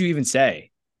what would you even say?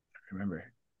 I don't remember.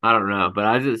 I don't know, but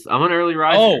I'm an early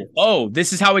riser. Oh,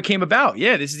 this is how it came about.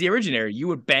 Yeah, this is the originator. You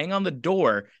would bang on the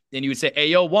door, and you would say, hey,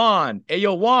 yo, Juan,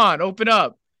 open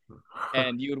up.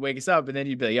 And you would wake us up, and then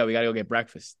you'd be like, yo, we got to go get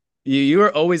breakfast. You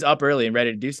were always up early and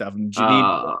ready to do stuff. And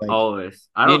Janine, always.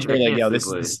 I don't like, yo,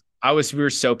 we were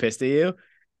so pissed at you.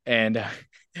 And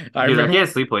I can't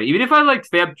sleep late. Even if I like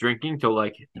stay up drinking till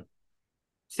like,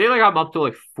 say like I'm up till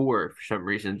like 4 for some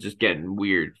reason, just getting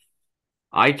weird.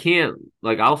 I can't,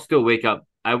 like, I'll still wake up.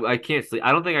 I can't sleep.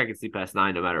 I don't think I can sleep past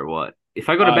 9 no matter what. If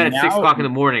I go to bed at 6 o'clock in the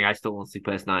morning, I still won't sleep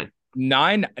past 9.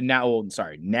 9 now. Well,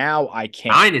 sorry. Now I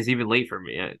can't. 9 is even late for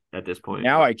me at this point.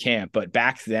 Now I can't, but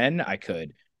back then I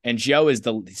could. And Joe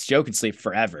could sleep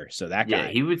forever. So that guy,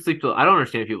 he would sleep till. I don't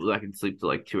understand people that can sleep till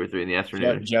like 2 or 3 in the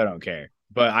afternoon. Joe don't care.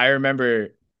 But I remember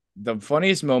the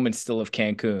funniest moment still of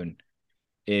Cancun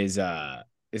is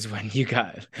when you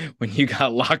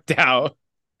got locked out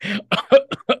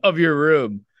of your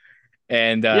room.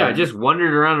 And I just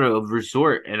wandered around a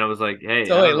resort, and I was like, "Hey,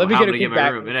 so wait, let me get my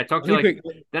room." And I talked to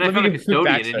then I found a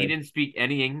custodian, and he didn't speak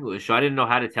any English, so I didn't know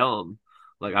how to tell him.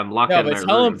 Like I'm locked out of my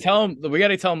room. Tell him. We got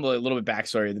to tell him a little bit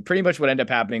backstory. Pretty much what ended up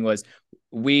happening was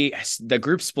the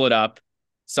group split up.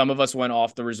 Some of us went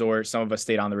off the resort. Some of us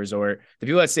stayed on the resort. The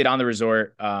people that stayed on the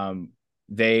resort,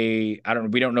 we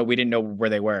didn't know where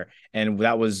they were, and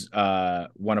that was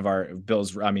one of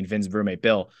Vin's roommate,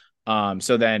 Bill.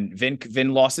 So then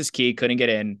Vin lost his key, couldn't get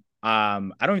in. I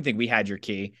don't even think we had your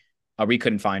key. We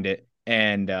couldn't find it.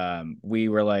 And we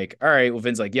were like, all right, well,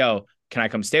 Vin's like, yo, can I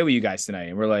come stay with you guys tonight?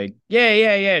 And we're like,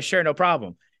 yeah, sure, no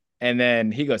problem. And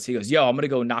then he goes, yo, I'm gonna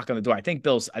go knock on the door. I think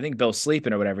Bill's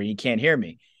sleeping or whatever. He can't hear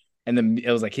me. And then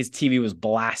it was like his TV was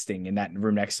blasting in that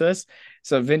room next to us.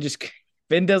 So Vin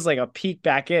does like a peek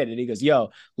back in and he goes, yo,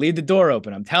 leave the door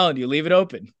open. I'm telling you, leave it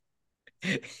open.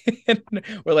 And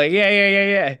we're like,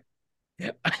 yeah.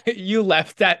 You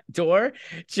left that door.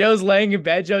 Joe's laying in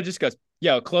bed. Joe just goes,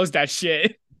 yo, close that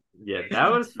shit. Yeah,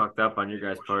 that was fucked up on your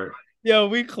guys' part. Yo,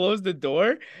 we closed the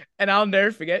door, and I'll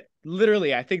never forget.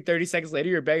 Literally, I think 30 seconds later,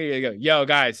 you're begging to go, yo,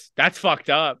 guys, that's fucked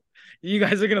up. You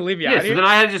guys are going to leave me out here? So then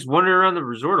I had to just wander around the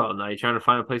resort all night trying to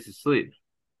find a place to sleep.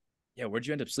 Yeah, where'd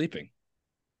you end up sleeping?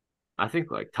 I think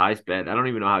like Ty's bed. I don't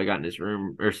even know how I got in his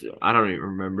room, or I don't even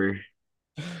remember.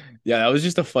 Yeah, that was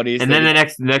just the funniest and thing. Then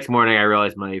the next morning, I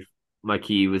realized my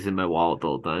key was in my wallet the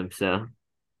whole time. So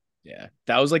Yeah,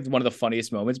 that was like one of the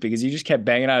funniest moments because you just kept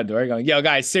banging on the door, going, "Yo,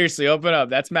 guys, seriously, open up.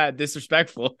 That's mad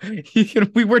disrespectful."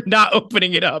 We were not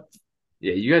opening it up.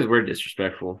 Yeah, you guys were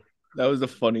disrespectful. That was the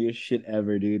funniest shit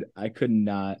ever, dude. I could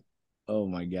not. Oh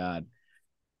my god.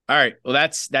 All right, well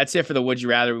that's it for the Would You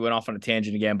Rather. We went off on a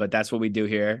tangent again, but that's what we do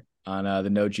here on the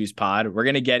No Juice Pod. We're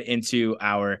gonna get into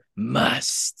our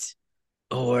must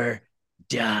or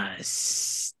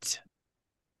dust.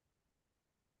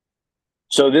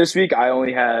 So this week I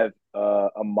only have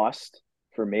a must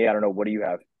for me. I don't know. What do you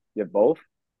have? You have both?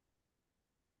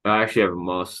 I actually have a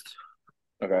must.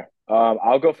 Okay.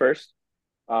 I'll go first.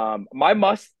 My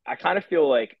must. I kind of feel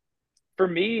like, for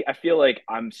me, I feel like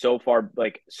I'm so far,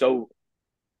 like, so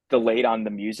delayed on the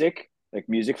music. Like,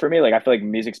 music for me, like, I feel like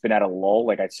music's been at a lull,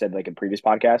 like I said, like in previous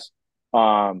podcasts.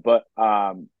 But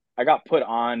I got put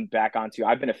on back onto.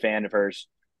 I've been a fan of hers,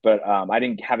 but I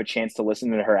didn't have a chance to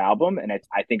listen to her album, and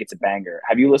I think it's a banger.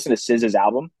 Have you listened to SZA's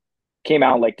album? Came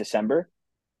out in like December.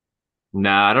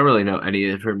 Nah, I don't really know any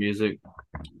of her music,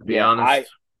 to be Yeah, honest.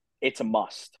 it's a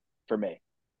must for me.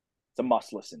 It's a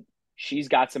must listen. She's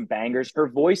got some bangers. Her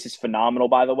voice is phenomenal,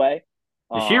 by the way.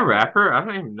 Is she a Um, rapper? I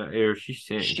don't even know if she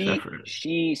sings. I forget.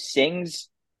 she sings,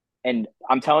 and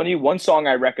I'm telling you, one song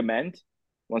I recommend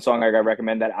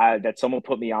that someone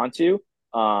put me onto,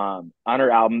 on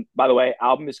her album. By the way,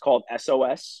 album is called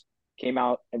SOS. Came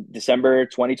out in December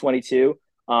 2022.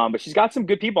 But she's got some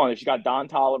good people on there. She got Don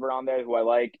Toliver on there, who I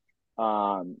like.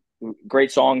 Um,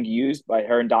 Great song used by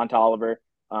her and Don Toliver.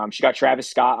 She got Travis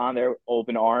Scott on there,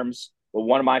 Open Arms. But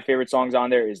one of my favorite songs on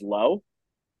there is Low.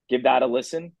 Give that a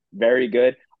listen. Very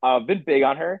good. I've been big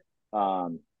on her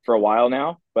for a while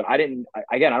now, but again,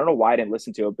 I don't know why I didn't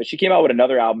listen to it, but she came out with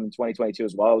another album in 2022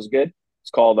 as well. It was good.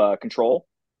 It's called Control.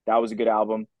 That was a good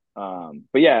album.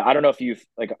 But yeah, I don't know if you've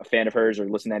like a fan of hers or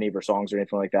listen to any of her songs or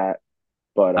anything like that.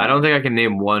 But I don't think I can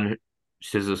name one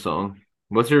SZA song.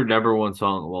 What's your number one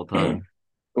song of all time?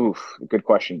 oof, good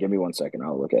question. Give me 1 second.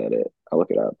 I'll look at it. I'll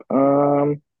look it up.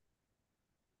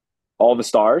 All the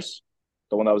Stars,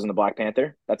 the one that was in the Black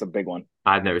Panther. That's a big one.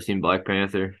 I've never seen Black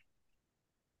Panther.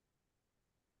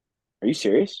 Are you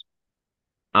serious?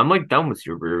 I'm like done with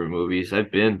superhero movies.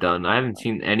 I've been done. I haven't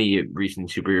seen any recent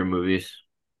superhero movies.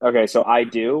 Okay, so I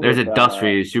do There's a with dust for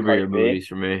you, Cardi superhero B. movies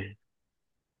for me.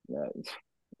 Yeah,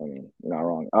 I mean, you're not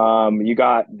wrong. You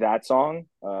got that song.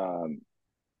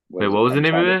 What Wait, is what it? was the I'm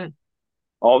name of trying to. it?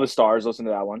 All the Stars. Listen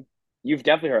to that one. You've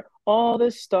definitely heard All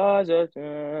the Stars are.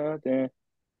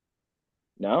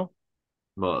 No,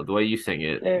 Well, the way you sing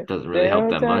it they're, doesn't really help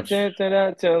they're that much.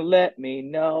 to let me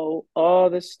know all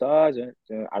the stars are.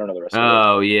 I don't know the rest of the words,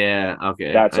 Oh but yeah,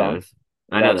 okay. that song,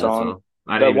 I know that that song, song.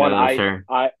 I the didn't even one know that was her.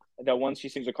 the one she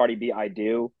sings with Cardi B, I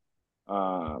do.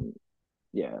 Um,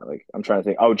 yeah, like I'm trying to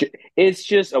think. Oh, it's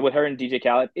just with her and DJ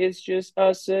Khaled. It's just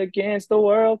us against the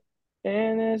world,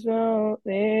 and there's no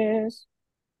this.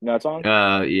 You know that song?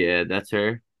 Yeah, that's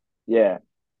her. Yeah,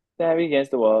 that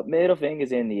against the world, middle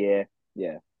fingers in the air.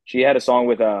 Yeah, she had a song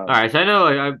with All right, so I know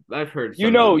like I've heard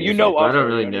some of the you music, know but I of don't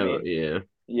her. You really know what I know. mean? Yeah.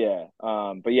 Yeah.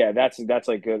 But yeah, that's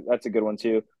like good. That's a good one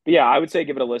too. But yeah, I would say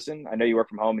give it a listen. I know you work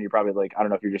from home and you're probably like, I don't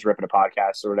know if you're just ripping a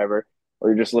podcast or whatever, or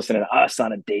you're just listening to us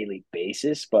on a daily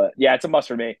basis. But yeah, it's a must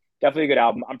for me. Definitely a good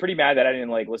album. I'm pretty mad that I didn't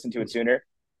like listen to it sooner.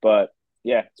 But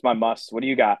yeah, it's my must. What do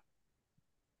you got?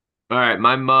 All right,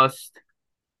 my must.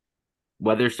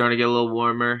 Weather's starting to get a little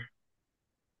warmer.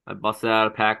 I busted out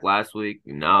a pack last week.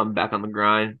 Now I'm back on the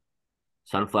grind.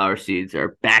 Sunflower seeds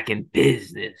are back in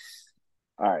business.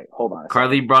 All right, hold on a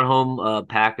Carly second. brought home a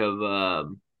pack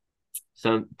of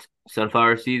sun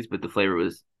sunflower seeds, but the flavor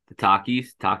was the Taki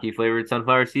flavored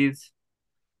sunflower seeds.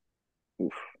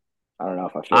 Oof, I don't know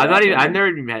if I feel I'm not that, even. but I've never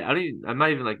even had. I don't even. I'm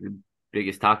not even like the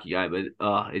biggest Taki guy, but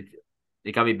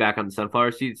it got me back on the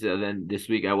sunflower seeds. So then this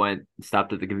week I went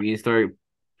stopped at the convenience store,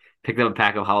 picked up a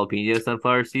pack of jalapeno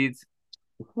sunflower seeds.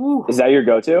 Whew. is that your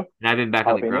go-to? And I've been back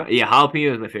on the Jalapeno? grind. Yeah,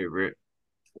 jalapeno is my favorite.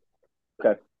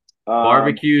 Okay. Um,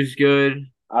 Barbecue's good.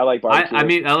 I like I barbecue.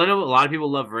 mean I know a lot of people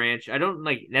love ranch. I don't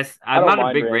like that's I I'm don't not a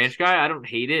mind big ranch ranch. guy. I don't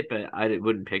hate it, but I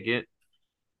wouldn't pick it.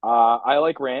 I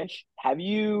like ranch. Have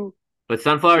you? But It's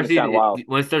sunflower gonna seeds, sound wild.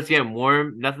 when it starts getting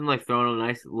warm, nothing like throwing a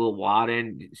nice little wad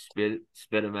in, you spit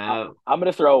them out. I'm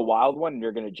gonna throw a wild one, and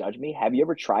you're gonna judge me. Have you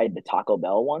ever tried the Taco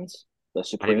Bell ones, the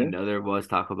I didn't even Supreme? know there was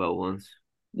Taco Bell ones.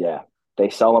 Yeah, they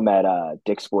sell them at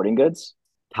Dick's Sporting Goods.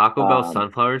 Taco Bell Um,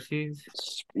 sunflower seeds?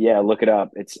 yeah, look it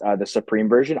up. It's the Supreme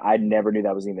version. I never knew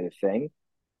that was even a thing.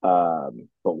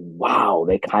 But wow,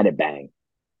 they kind of bang.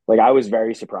 Like I was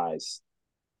very surprised.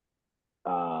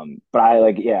 But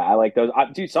I like those.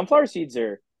 Dude, sunflower seeds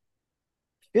are.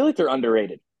 I feel like they're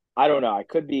underrated. I don't know. I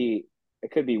could be.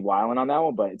 It could be wilding on that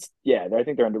one, but I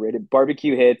think they're underrated.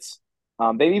 Barbecue hits.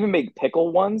 They even make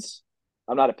pickle ones.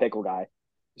 I'm not a pickle guy,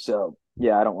 so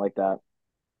yeah, I don't like that.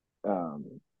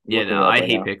 Yeah, Looking no, it up I right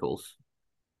hate now. pickles.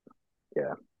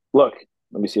 Yeah, look.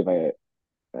 Let me see if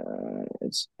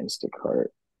it's Instacart.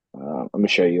 I'm gonna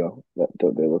show you what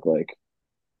they look like.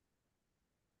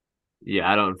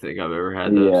 Yeah, I don't think I've ever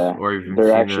had those Yeah, or even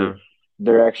they're seen actually them.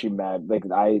 they're actually mad. Like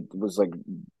I was like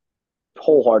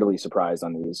wholeheartedly surprised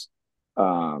on these.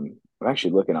 I'm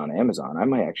actually looking on Amazon. I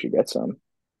might actually get some.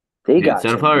 They Dude, got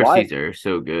some sunflower wild, seeds are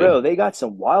so good. bro. They got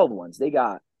some wild ones. They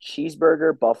got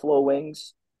cheeseburger, buffalo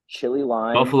wings, chili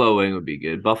lime, Buffalo wing would be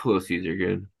good. Buffalo seeds are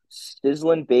good.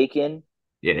 sizzling bacon,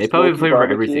 Yeah, they probably have smoky flavor for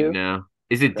everything barbecue, now.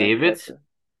 Is it cracked David's pepper.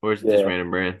 or is it just Yeah,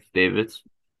 random brand? David's.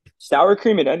 sour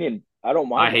cream and onion. I don't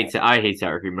mind that. I hate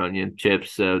sour cream and onion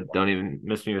chips, so don't even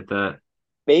miss me with that.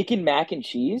 Bacon mac and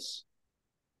cheese.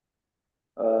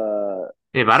 Uh,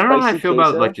 Yeah, but I don't know how I spicy feel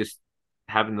about like queso. just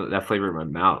having that flavor in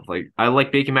my mouth. Like I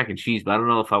like bacon mac and cheese, but I don't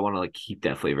know if I want to like keep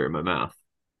that flavor in my mouth.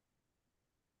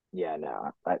 Yeah,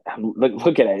 no.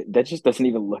 Look at it. That just doesn't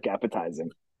even look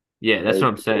appetizing. Yeah, that's what Like,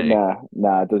 I'm saying.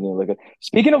 nah, it doesn't even look good.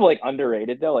 Speaking of like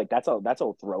underrated though, like that's a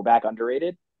throwback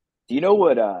underrated. Do you know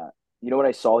what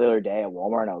I saw the other day at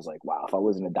Walmart and I was like, wow, if I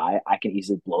was in a diet, I can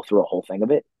easily blow through a whole thing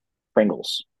of it.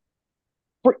 Pringles.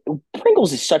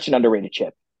 Pringles is such an underrated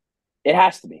chip. It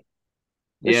has to be.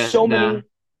 There's Yeah, so nah. many.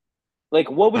 Like,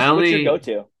 I what's your only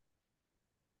go-to?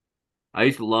 I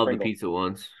used to love the Pringle. pizza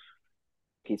ones.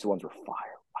 Pizza ones were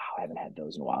fire. Wow, I haven't had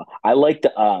those in a while. I like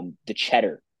the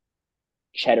cheddar.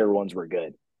 Cheddar ones were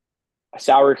good.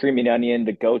 Sour cream and onion,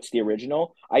 the goats, the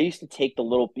original. I used to take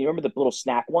you remember the little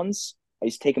snack ones? I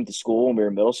used to take them to school when we were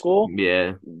in middle school.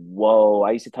 Yeah. Whoa,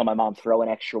 I used to tell my mom, throw an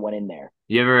extra one in there.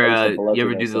 I used to blow You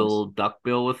through ever do those the things. little duck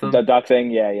bill with The them? duck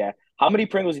thing, yeah, yeah. How many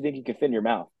Pringles do you think you could fit in your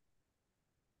mouth?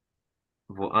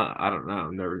 Well, I don't know.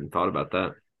 I've never even thought about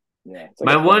that. Yeah, it's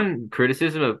like My a thing. one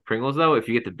criticism of Pringles though, if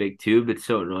you get the big tube, it's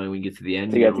so annoying when you get to the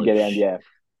end. So You you have gotta to get in, like, yeah.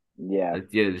 Yeah.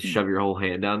 you gotta just shove your whole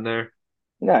hand down there.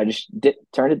 No, I just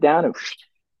turned it down and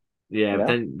Yeah, you but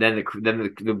know?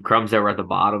 the crumbs that were at the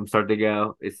bottom start to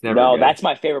go. It's never No, good. that's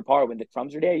my favorite part. When the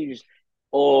crumbs are there,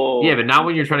 Yeah, but not you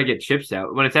when you're take trying it. to get chips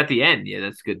out. When it's at the end, yeah,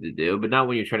 that's good to do. But not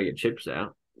when you're trying to get chips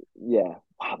out. Yeah.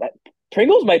 Wow, that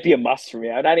Pringles might be a must for me.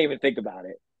 I didn't even think about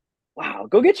it. Wow,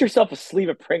 go get yourself a sleeve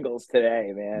of Pringles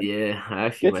today, man. Yeah, I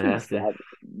actually Get might some have to. nostalgic.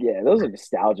 Yeah, those are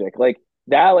nostalgic. Like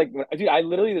that, dude, I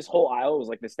literally this whole aisle was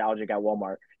like nostalgic at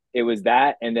Walmart. It was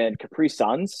that, and then Capri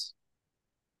Suns.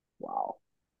 Wow,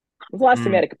 when's the last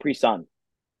time you Hmm, had a Capri Sun?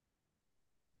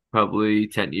 probably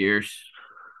 10 years.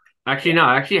 Actually, no, Yeah,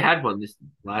 I actually had one this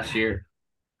last year.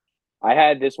 I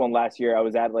had this one last year. I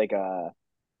was at like a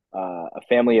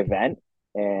family event,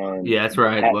 and Yeah, that's where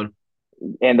I had at, one.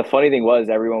 and the funny thing was,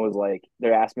 everyone was like,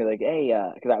 they asked me like, hey,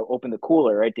 because I opened the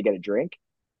cooler right to get a drink,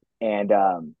 and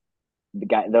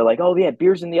they're like, oh yeah,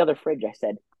 beer's in the other fridge. I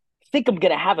said, I think I'm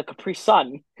gonna have a Capri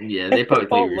Sun. Yeah, And they they probably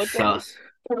thought you all were looked at me. sus.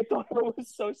 I thought it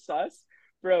was so sus,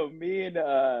 bro. Me and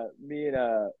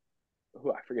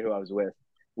who I forget who I was with.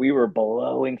 We were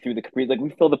blowing through the Capri. Like we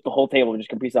filled up the whole table with just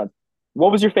Capri Suns.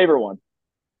 What was your favorite one?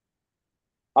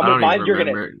 I don't even Mine. You're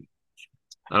gonna. remember.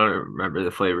 I don't remember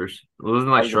the flavors.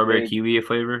 Wasn't I like was a strawberry big. kiwi a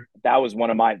flavor? That was one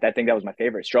of my. I think that was my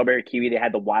favorite. Strawberry kiwi. They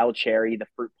had the wild cherry, the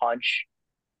fruit punch.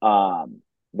 Um,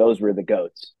 those were the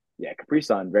goats. Yeah, Capri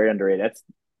Sun, very underrated. It's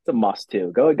a must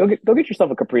too. Go get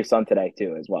yourself a Capri Sun today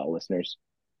too, as well, listeners.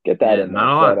 Get that Yeah, in there.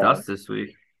 not a lot But of dust this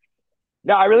week.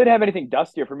 no, I really didn't have anything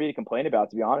dustier for me to complain about,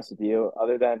 to be honest with you,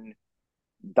 other than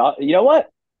you know what?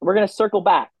 We're gonna circle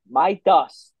back. My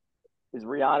dust is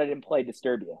Rihanna didn't play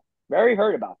Disturbia. Very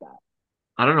hurt about that.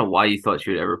 I don't know why you thought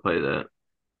you would ever play that.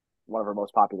 One of her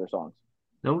most popular songs.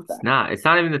 No, it's Fact. not. It's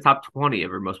not even the top 20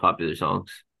 of her most popular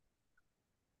songs.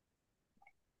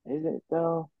 Is it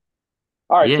though?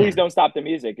 All right, Yeah. please don't stop the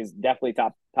music is definitely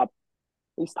top at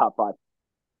least top five,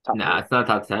 top Nah, three. it's not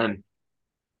top 10.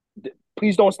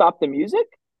 Please don't stop the music.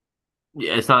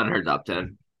 Yeah, it's not in her top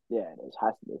 10. Yeah, it is.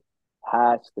 Has to be.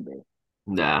 Has to be.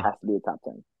 Nah. Has to be a top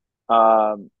 10.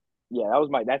 Yeah,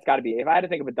 that's got to be. If I had to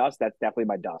think of a dust, that's definitely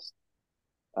my dust.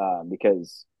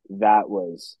 Because that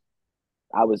was,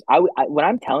 when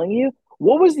I'm telling you,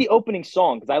 what was the opening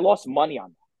song? Because I lost money on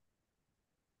that.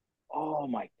 Oh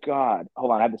my God.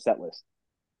 Hold on. I have the set list.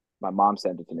 My mom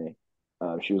sent it to me.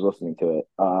 She was listening to it.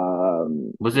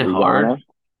 Was it hard? Rihanna.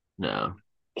 No.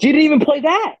 She didn't even play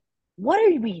that. What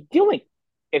are we doing?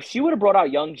 If she would have brought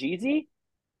out Young Jeezy,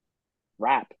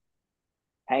 rap,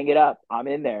 hang it up. I'm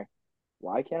in there.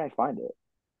 Why can't I find it?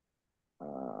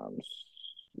 Um,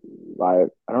 I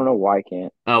don't know why I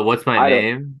can't. Oh, what's my I don't.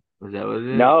 name? Is that what it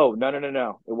is? No.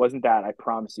 It wasn't that. I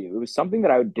promise you. It was something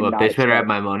that I did Well, not bitch better have expect.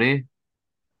 my money.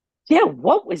 Yeah,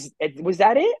 what was it? Was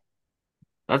that it?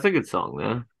 That's a good song,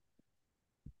 man.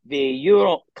 You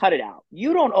don't cut it out.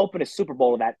 You don't open a Super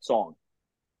Bowl with that song.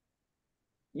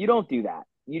 You don't do that.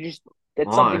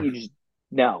 That's something Why? you just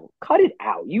no. Cut it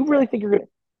out. You really think you're gonna?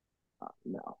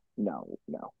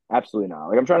 No. Absolutely not.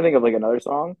 Like I'm trying to think of like another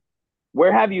song.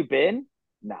 Where have you been?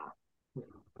 Nah.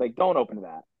 Like don't open to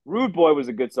that. Rude Boy was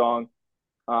a good song.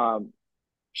 Um,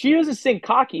 she doesn't sing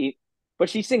cocky, but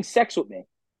she sings "Sex with Me."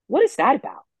 What is that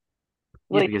about?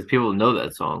 Yeah, Like because people know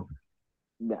that song.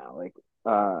 no, like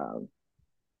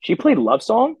she played "Love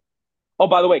Song." Oh,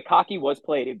 by the way, cocky was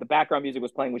played. The background music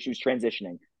was playing when she was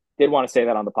transitioning. Did want to say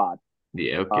that on the pod.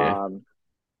 Yeah, okay. Um,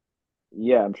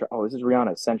 yeah, I'm sure. Oh, this is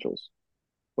Rihanna Essentials.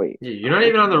 Wait, Yeah, you're not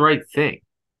even on the right thing.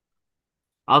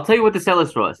 I'll tell you what the sell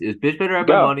is for us. Is bitch better have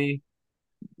my go. money?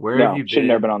 Where have No, you should have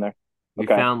never been been? on there. We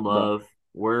Okay, found no. love.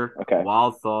 Work. Okay.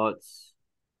 Wild thoughts.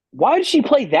 Why did she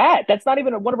play that? That's not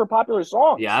even one of her popular Yeah, I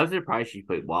songs. was surprised she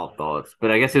played Wild Thoughts,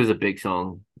 but I guess it was a big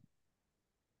song.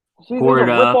 There's Pour a it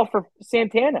up. ripoff for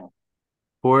Santana.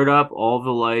 Pour it up. All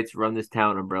the lights. Run this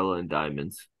town. Umbrella and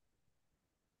diamonds.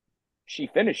 She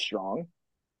finished strong,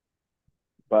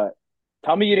 but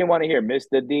tell me you didn't want to hear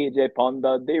Mr. DJ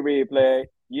Ponda the replay.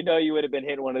 You know you would have been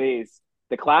hitting one of these.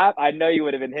 The clap, I know you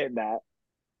would have been hitting that.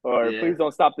 Or Yeah. please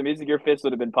don't stop the music. Your fist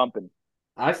would have been pumping.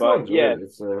 I still But yeah, enjoyed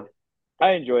it. So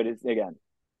I enjoyed it again.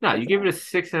 no, you That's gave it enough. a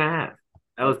 6.5.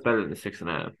 That was That's better than a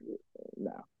 6.5.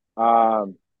 no.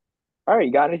 All right,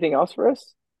 you got anything else for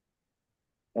us?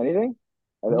 Anything?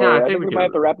 Yeah, I Or I think think we we might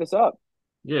have can. to wrap this up.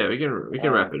 Yeah, we can Uh,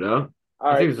 wrap it up. all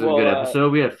I think right. this was a Well, good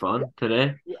episode. We had yeah, fun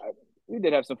today. yeah, we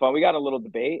did have some fun. We got a little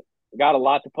debate. We got a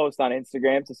lot to post on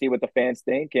Instagram to see what the fans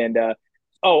think. And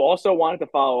also wanted to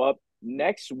follow up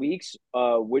next week's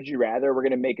Would You Rather. We're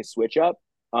gonna make a switch up.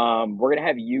 We're gonna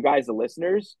have you guys, the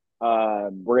listeners. We're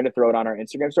gonna throw it on our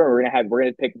Instagram story. We're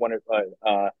gonna pick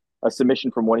a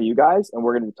submission from one of you guys, and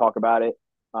we're gonna talk about it.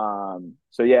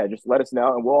 So yeah, just let us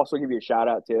know, and we'll also give you a shout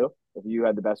out too if you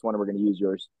had the best one, and we're gonna use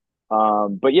yours.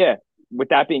 But yeah, with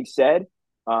that being said,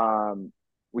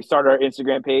 we started our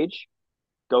Instagram page.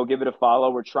 Go give it a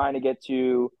follow. We're trying to get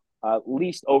to at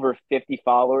least over 50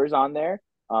 followers on there.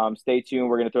 Stay tuned.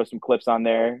 We're going to throw some clips on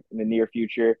there in the near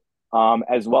future.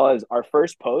 As well as our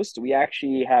first post, we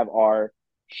actually have our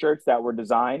shirts that were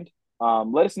designed.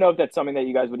 Let us know if that's something that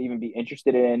you guys would even be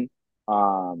interested in.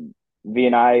 V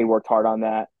and I worked hard on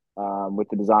that with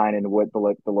the design and with the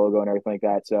logo and everything like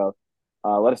that. So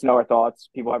let us know our thoughts.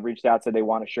 People have reached out, said they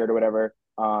want a shirt or whatever.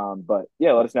 But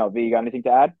yeah, let us know. V, you got anything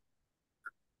to add?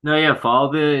 No, yeah,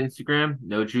 follow the Instagram,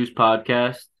 No Juice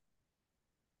Podcast.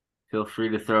 Feel free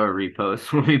to throw a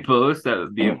repost when we post. That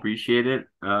would be appreciated.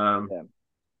 Yeah,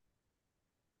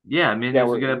 Yeah, I mean, it yeah,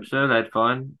 was a good episode. I had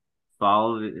fun.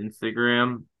 Follow the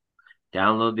Instagram,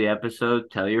 download the episode,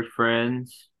 tell your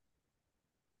friends.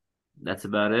 That's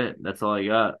about it. That's all I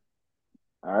got.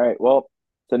 all right. Well,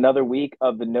 it's another week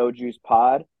of the No Juice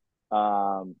Pod.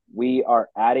 We are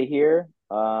out of here.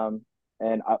 And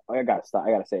I gotta stop.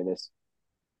 I gotta say this.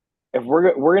 If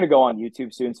we're gonna go on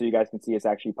YouTube soon, so you guys can see us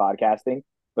actually podcasting.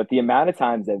 But the amount of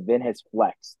times that Vin has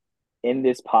flexed in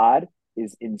this pod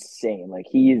is insane. Like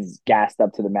he is gassed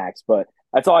up to the max. But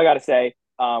that's all I gotta say.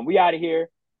 We out of here.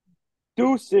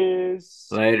 Deuces.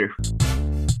 Later.